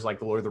prefers like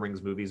the Lord of the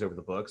Rings movies over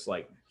the books.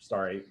 Like,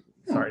 sorry,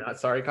 not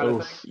sorry, kind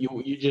of thing.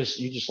 You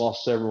just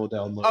lost several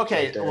downloads.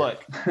 Okay, right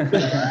look.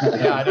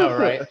 Yeah, I know,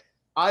 right?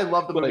 I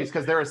love the movies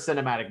because they're a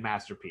cinematic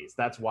masterpiece.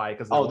 That's why.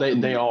 Because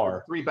they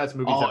are 3 best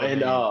movies.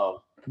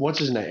 What's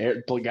his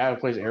name? The guy who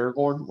plays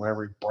Aragorn.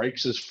 Whenever he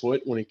breaks his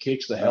foot when he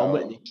kicks the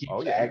helmet and he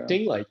keeps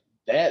acting like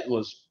that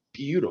was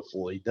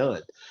beautifully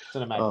done.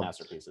 Cinematic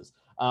masterpieces.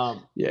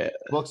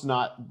 Books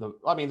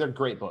they're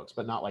great books,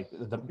 but not like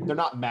they're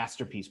not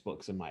masterpiece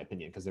books in my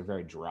opinion because they're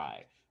very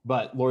dry.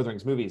 But Lord of the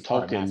Rings movies.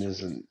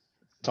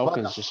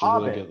 Tolkien's just a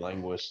really good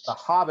linguist. The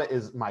Hobbit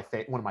is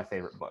one of my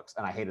favorite books,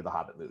 and I hated the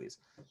Hobbit movies,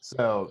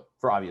 so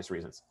for obvious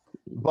reasons.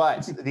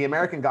 But the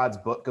American Gods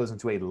book goes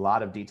into a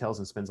lot of details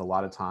and spends a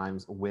lot of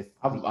times with.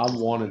 I've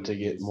wanted to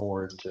get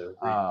more into.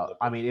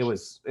 I mean, it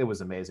was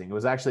amazing. It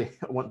was actually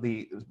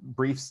the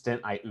brief stint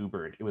I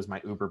Ubered. It was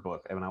my Uber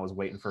book, and when I was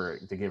waiting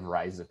to give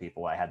rides to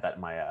people, I had that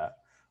in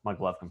my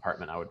glove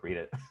compartment. I would read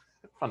it.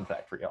 Fun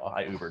fact for y'all: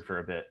 I Ubered for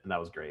a bit, and that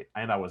was great.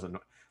 And I was a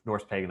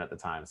Norse pagan at the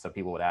time, so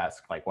people would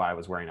ask like why I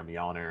was wearing a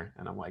Mjolnir,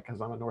 and I'm like, because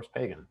I'm a Norse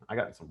pagan. I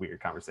got some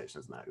weird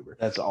conversations in that Uber.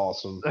 That's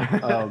awesome.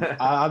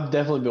 I've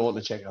definitely been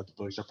wanting to check out the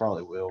books. I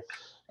probably will.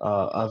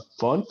 A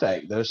fun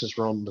fact, though, since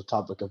we're on the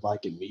topic of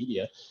Viking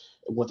media,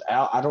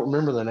 I don't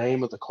remember the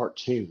name of the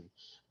cartoon,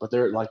 but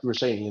like you were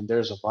saying,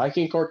 there's a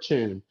Viking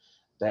cartoon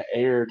that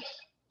aired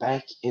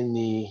back in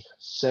the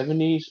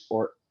 70s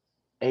or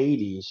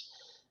 80s,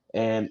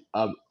 and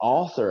an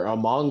author, a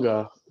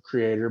manga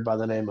creator by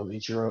the name of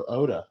Ichiro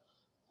Oda,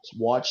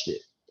 watched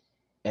it,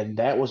 and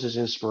that was his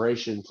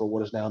inspiration for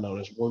what is now known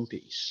as One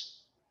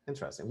Piece.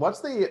 Interesting. What's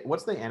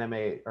the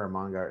anime or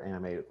manga or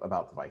anime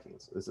about the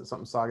Vikings? Is it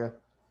something Saga?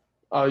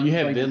 You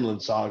have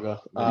Vinland Saga.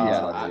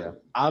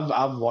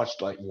 I've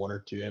watched like 1 or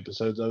 2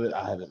 episodes of it.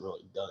 I haven't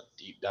really done a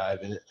deep dive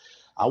in it.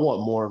 I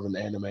want more of an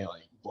anime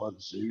like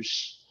Blood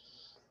Zeus,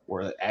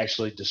 where it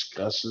actually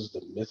discusses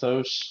the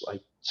mythos,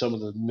 like some of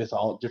the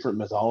different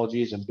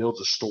mythologies, and builds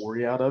a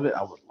story out of it.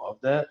 I would love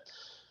that.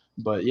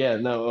 But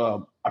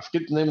I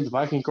forget the name of the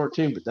Viking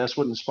cartoon, but that's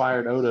what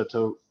inspired Oda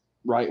to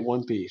write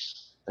One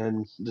Piece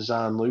and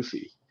design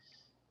Luffy.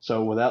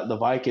 So without the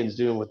Vikings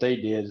doing what they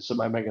did,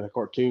 somebody making a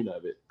cartoon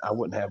of it, I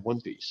wouldn't have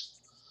One Piece.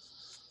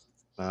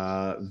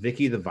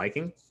 Vicky the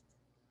Viking?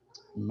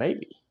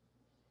 Maybe.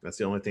 That's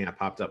the only thing I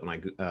popped up when I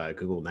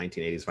Googled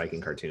 1980s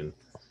Viking cartoon.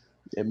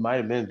 It might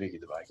have been Vicky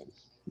the Viking.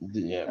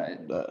 Yeah.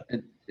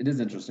 It is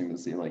interesting to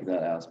see like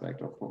that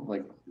aspect of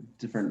like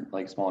different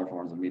like smaller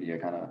forms of media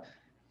kind of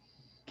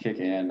kick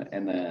in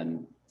and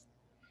then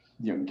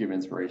give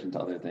inspiration to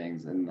other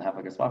things and have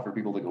like a spot for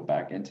people to go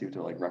back into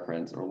to like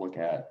reference or look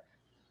at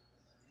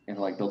and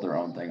like build their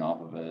own thing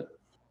off of it.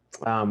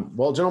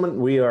 Well,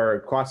 gentlemen, we are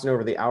crossing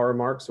over the hour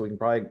mark, so we can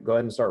probably go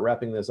ahead and start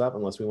wrapping this up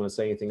unless we want to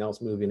say anything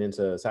else moving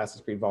into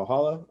Assassin's Creed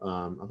Valhalla.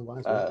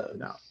 Otherwise,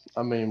 no.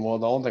 I mean, well,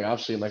 the only thing I've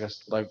seen, like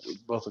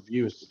both of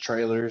you, is the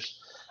trailers.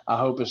 I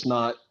hope it's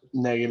not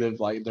negative,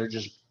 like they're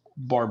just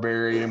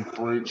barbarian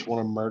brutes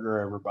want to murder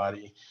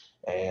everybody,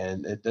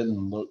 and it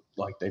didn't look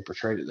like they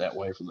portrayed it that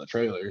way from the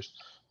trailers,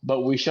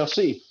 but we shall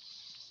see.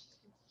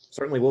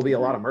 Certainly will be a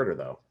lot of murder,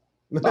 though.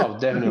 Oh,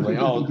 definitely.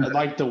 Oh,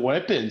 like the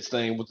weapons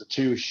thing with the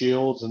 2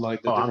 shields and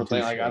like the different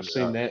thing. Like I've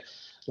seen that.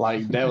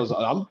 Like that was.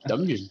 I'm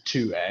using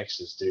 2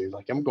 axes, dude.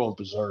 Like I'm going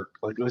berserk.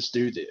 Like let's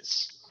do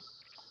this.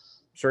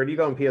 Sure. Do you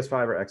go on PS5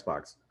 or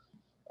Xbox?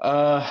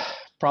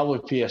 Probably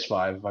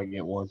PS5 if I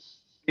get one.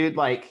 Dude,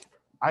 like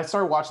I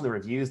started watching the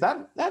reviews.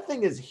 That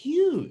thing is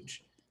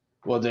huge.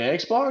 Well, the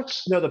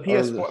Xbox? No, the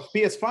PS4,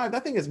 PS5.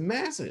 That thing is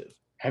massive.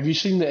 Have you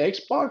seen the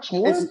Xbox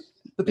One?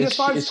 The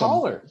PS5 is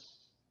taller.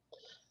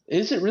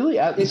 Is it really?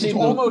 It's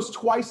almost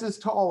twice as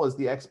tall as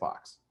the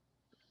Xbox.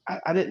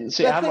 I didn't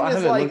see. That thing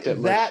is like looked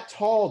at that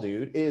tall,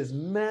 dude. Is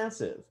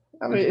massive.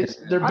 I mean,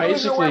 they're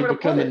basically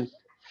becoming,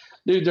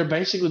 dude. They're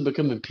basically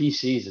becoming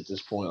PCs at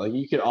this point. Like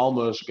you could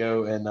almost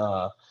go and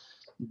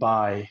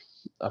buy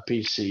a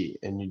PC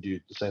and you do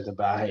the same thing.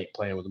 But I hate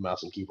playing with a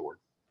mouse and keyboard.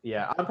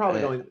 Yeah, I'm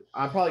probably going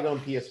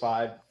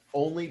PS5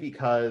 only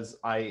because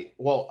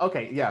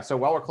So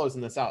while we're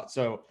closing this out,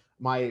 so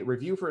my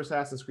review for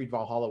Assassin's Creed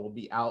Valhalla will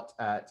be out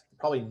at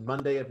probably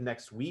Monday of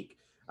next week.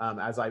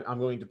 As I'm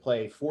going to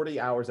play 40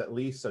 hours at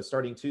least. So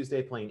starting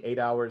Tuesday, playing 8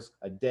 hours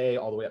a day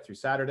all the way up through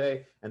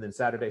Saturday, and then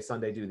Saturday,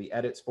 Sunday, do the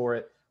edits for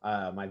it.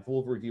 My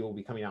full review will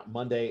be coming out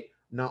Monday.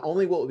 Not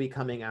only will it be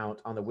coming out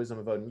on the Wisdom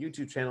of Odin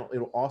YouTube channel, it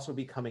will also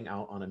be coming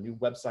out on a new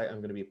website I'm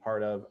going to be a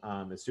part of.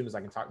 As soon as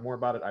I can talk more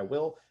about it, I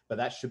will. But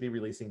that should be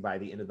releasing by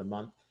the end of the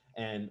month.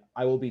 And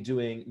I will be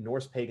doing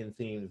Norse pagan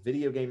themed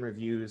video game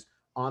reviews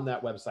on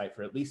that website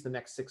for at least the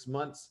next 6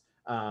 months.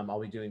 I'll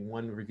be doing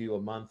one review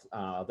a month.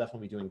 I'll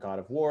definitely be doing God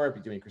of War,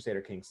 be doing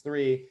Crusader Kings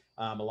 3,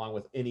 along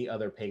with any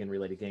other pagan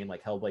related game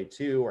like Hellblade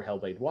 2 or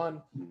Hellblade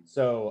 1.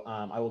 So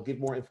I will give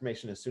more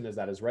information as soon as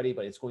that is ready,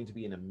 but it's going to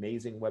be an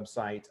amazing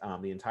website.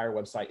 The entire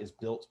website is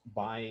built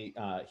by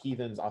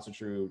heathens, also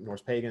true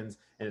Norse pagans,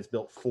 and it's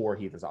built for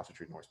heathens, also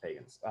true Norse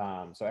pagans.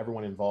 So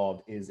everyone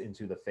involved is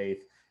into the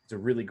faith. It's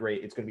going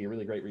to be a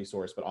really great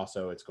resource, but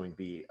also it's going to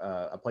be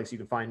a place you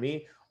can find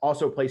me.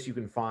 Also a place you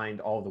can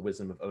find all the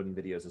Wisdom of Odin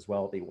videos as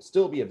well. They will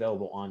still be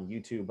available on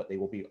YouTube, but they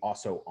will be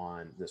also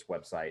on this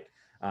website.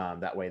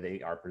 That way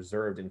they are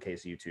preserved in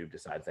case YouTube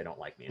decides they don't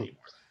like me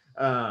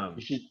anymore.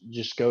 You should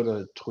just go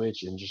to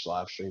Twitch and just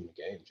live stream the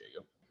game,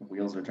 Jacob.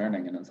 Wheels are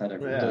turning in his head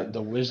every Yeah. day.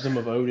 The Wisdom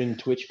of Odin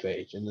Twitch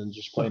page, and then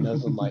just play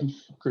nothing like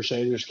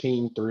Crusaders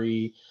King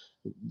 3,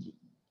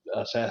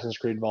 Assassin's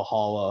Creed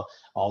Valhalla,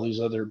 all these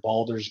other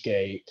Baldur's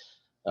Gate.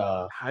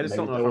 I just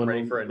don't know if I'm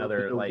ready for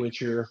another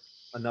Witcher.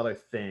 Another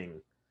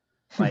thing.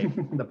 Like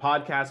the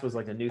podcast was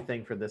like a new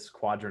thing for this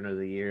quadrant of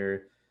the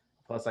year.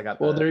 Plus, I got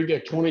there you go,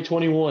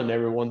 2021.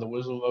 Everyone, the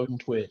Wisdom of Odin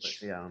Twitch.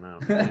 Yeah, I don't know.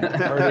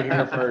 Heard it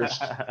here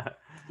first.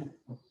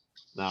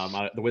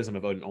 No, the Wisdom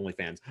of Odin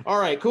OnlyFans. All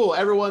right, cool.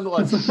 Everyone,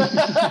 let's.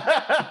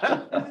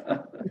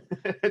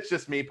 It's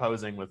just me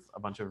posing with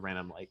a bunch of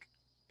random like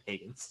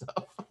pagan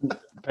stuff.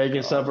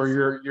 Pagan stuff, or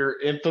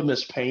your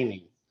infamous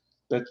painting.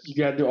 That you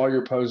got to do all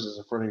your poses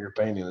in front of your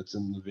painting that's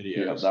in the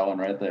video. Yeah, that one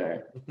right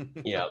there.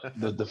 Yeah,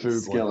 the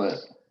food Skillet.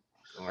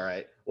 All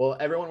right. Well,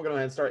 everyone, we're going to go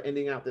ahead and start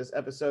ending out this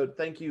episode.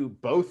 Thank you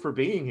both for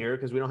being here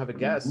because we don't have a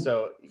guest.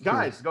 So,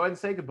 guys, go ahead and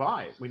say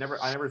goodbye. I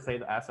never say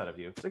the ass out of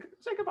you. Say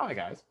goodbye,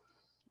 guys.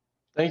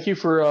 Thank you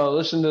for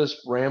listening to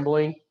this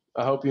rambling.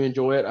 I hope you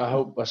enjoy it. I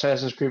hope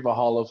Assassin's Creed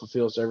Valhalla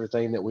fulfills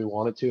everything that we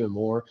want it to and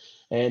more.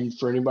 And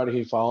for anybody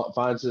who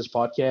finds this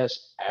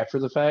podcast after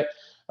the fact,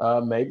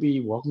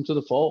 maybe welcome to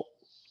the fold.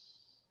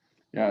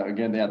 Yeah,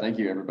 again, thank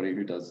you everybody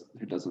who does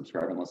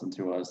subscribe and listen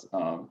to us.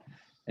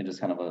 And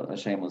just kind of a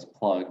shameless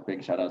plug,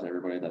 big shout out to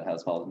everybody that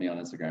has followed me on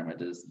Instagram. I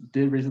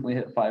did recently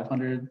hit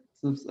 500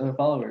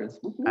 followers.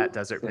 At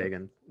Desert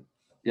Pagan.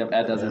 Yep,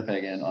 at Desert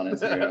Pagan on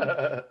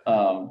Instagram.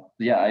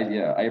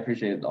 I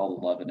appreciate all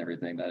the love and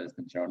everything that has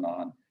been shown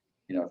on,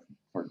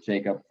 for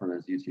Jacob, for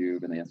his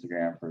YouTube and the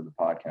Instagram, for the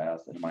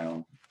podcast and my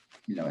own,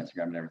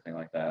 Instagram and everything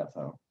like that.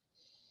 So,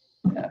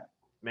 yeah.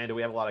 Man, do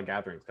we have a lot of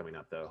gatherings coming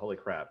up though? Holy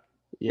crap.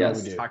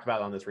 Yes, we talked about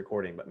it on this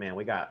recording, but man,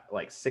 we got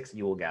like 6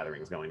 Yule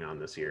gatherings going on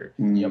this year.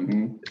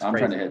 Mm-hmm. I'm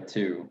trying to hit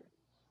 2.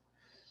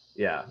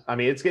 Yeah, I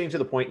mean, it's getting to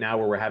the point now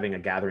where we're having a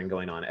gathering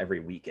going on every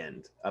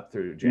weekend up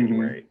through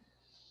January.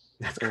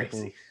 That's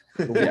crazy.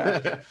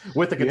 Yeah.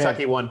 With the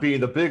Kentucky one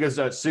being the biggest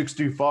at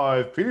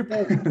 65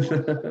 people.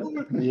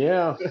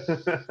 Yeah.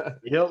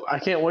 Yep. I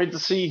can't wait to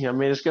see. I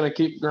mean, it's going to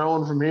keep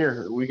growing from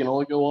here. We can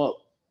only go up.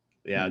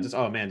 Yeah. Just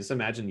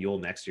imagine Yule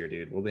next year,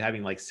 dude. We'll be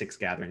having like 6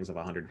 gatherings of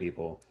 100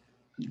 people.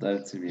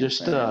 That's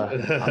just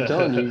I'm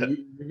telling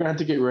you, you're gonna have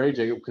to get ready,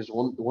 Jacob, because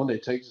one day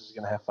Texas is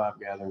gonna have 5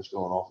 gatherings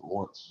going off at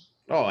once.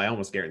 Oh, I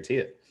almost guarantee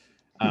it.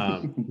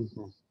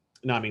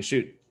 No, I mean,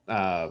 shoot,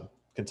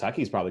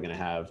 Kentucky's probably gonna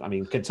have. I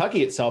mean,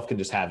 Kentucky itself can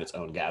just have its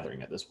own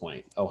gathering at this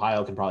point.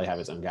 Ohio can probably have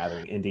its own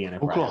gathering. Indiana,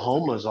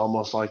 Oklahoma's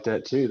almost like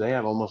that too. They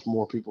have almost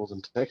more people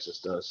than Texas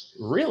does.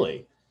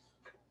 Really?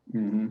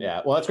 Mm-hmm.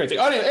 Yeah. Well, that's great.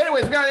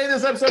 Anyways, we got to end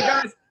this episode,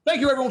 guys. Thank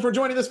you, everyone, for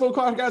joining this Folk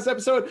Podcast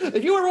episode.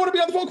 If you ever want to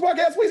be on the Folk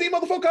Podcast, please email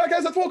the Folk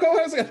Podcast at Folk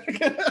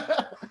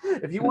Podcast.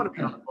 If you want to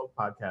be on the Folk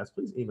Podcast,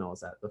 please email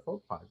us at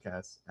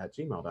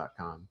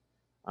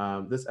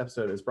thefolkpodcast@gmail.com. This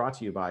episode is brought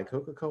to you by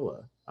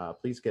Coca-Cola.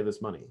 Please give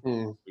us money.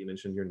 We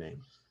mentioned your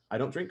name. I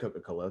don't drink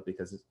Coca-Cola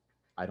because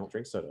I don't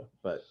drink soda,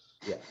 but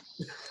yeah.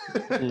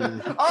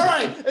 All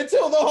right.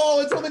 Until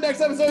the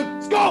next episode,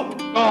 let's go.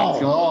 Let's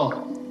go.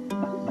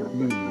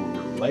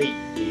 Late,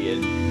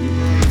 kid.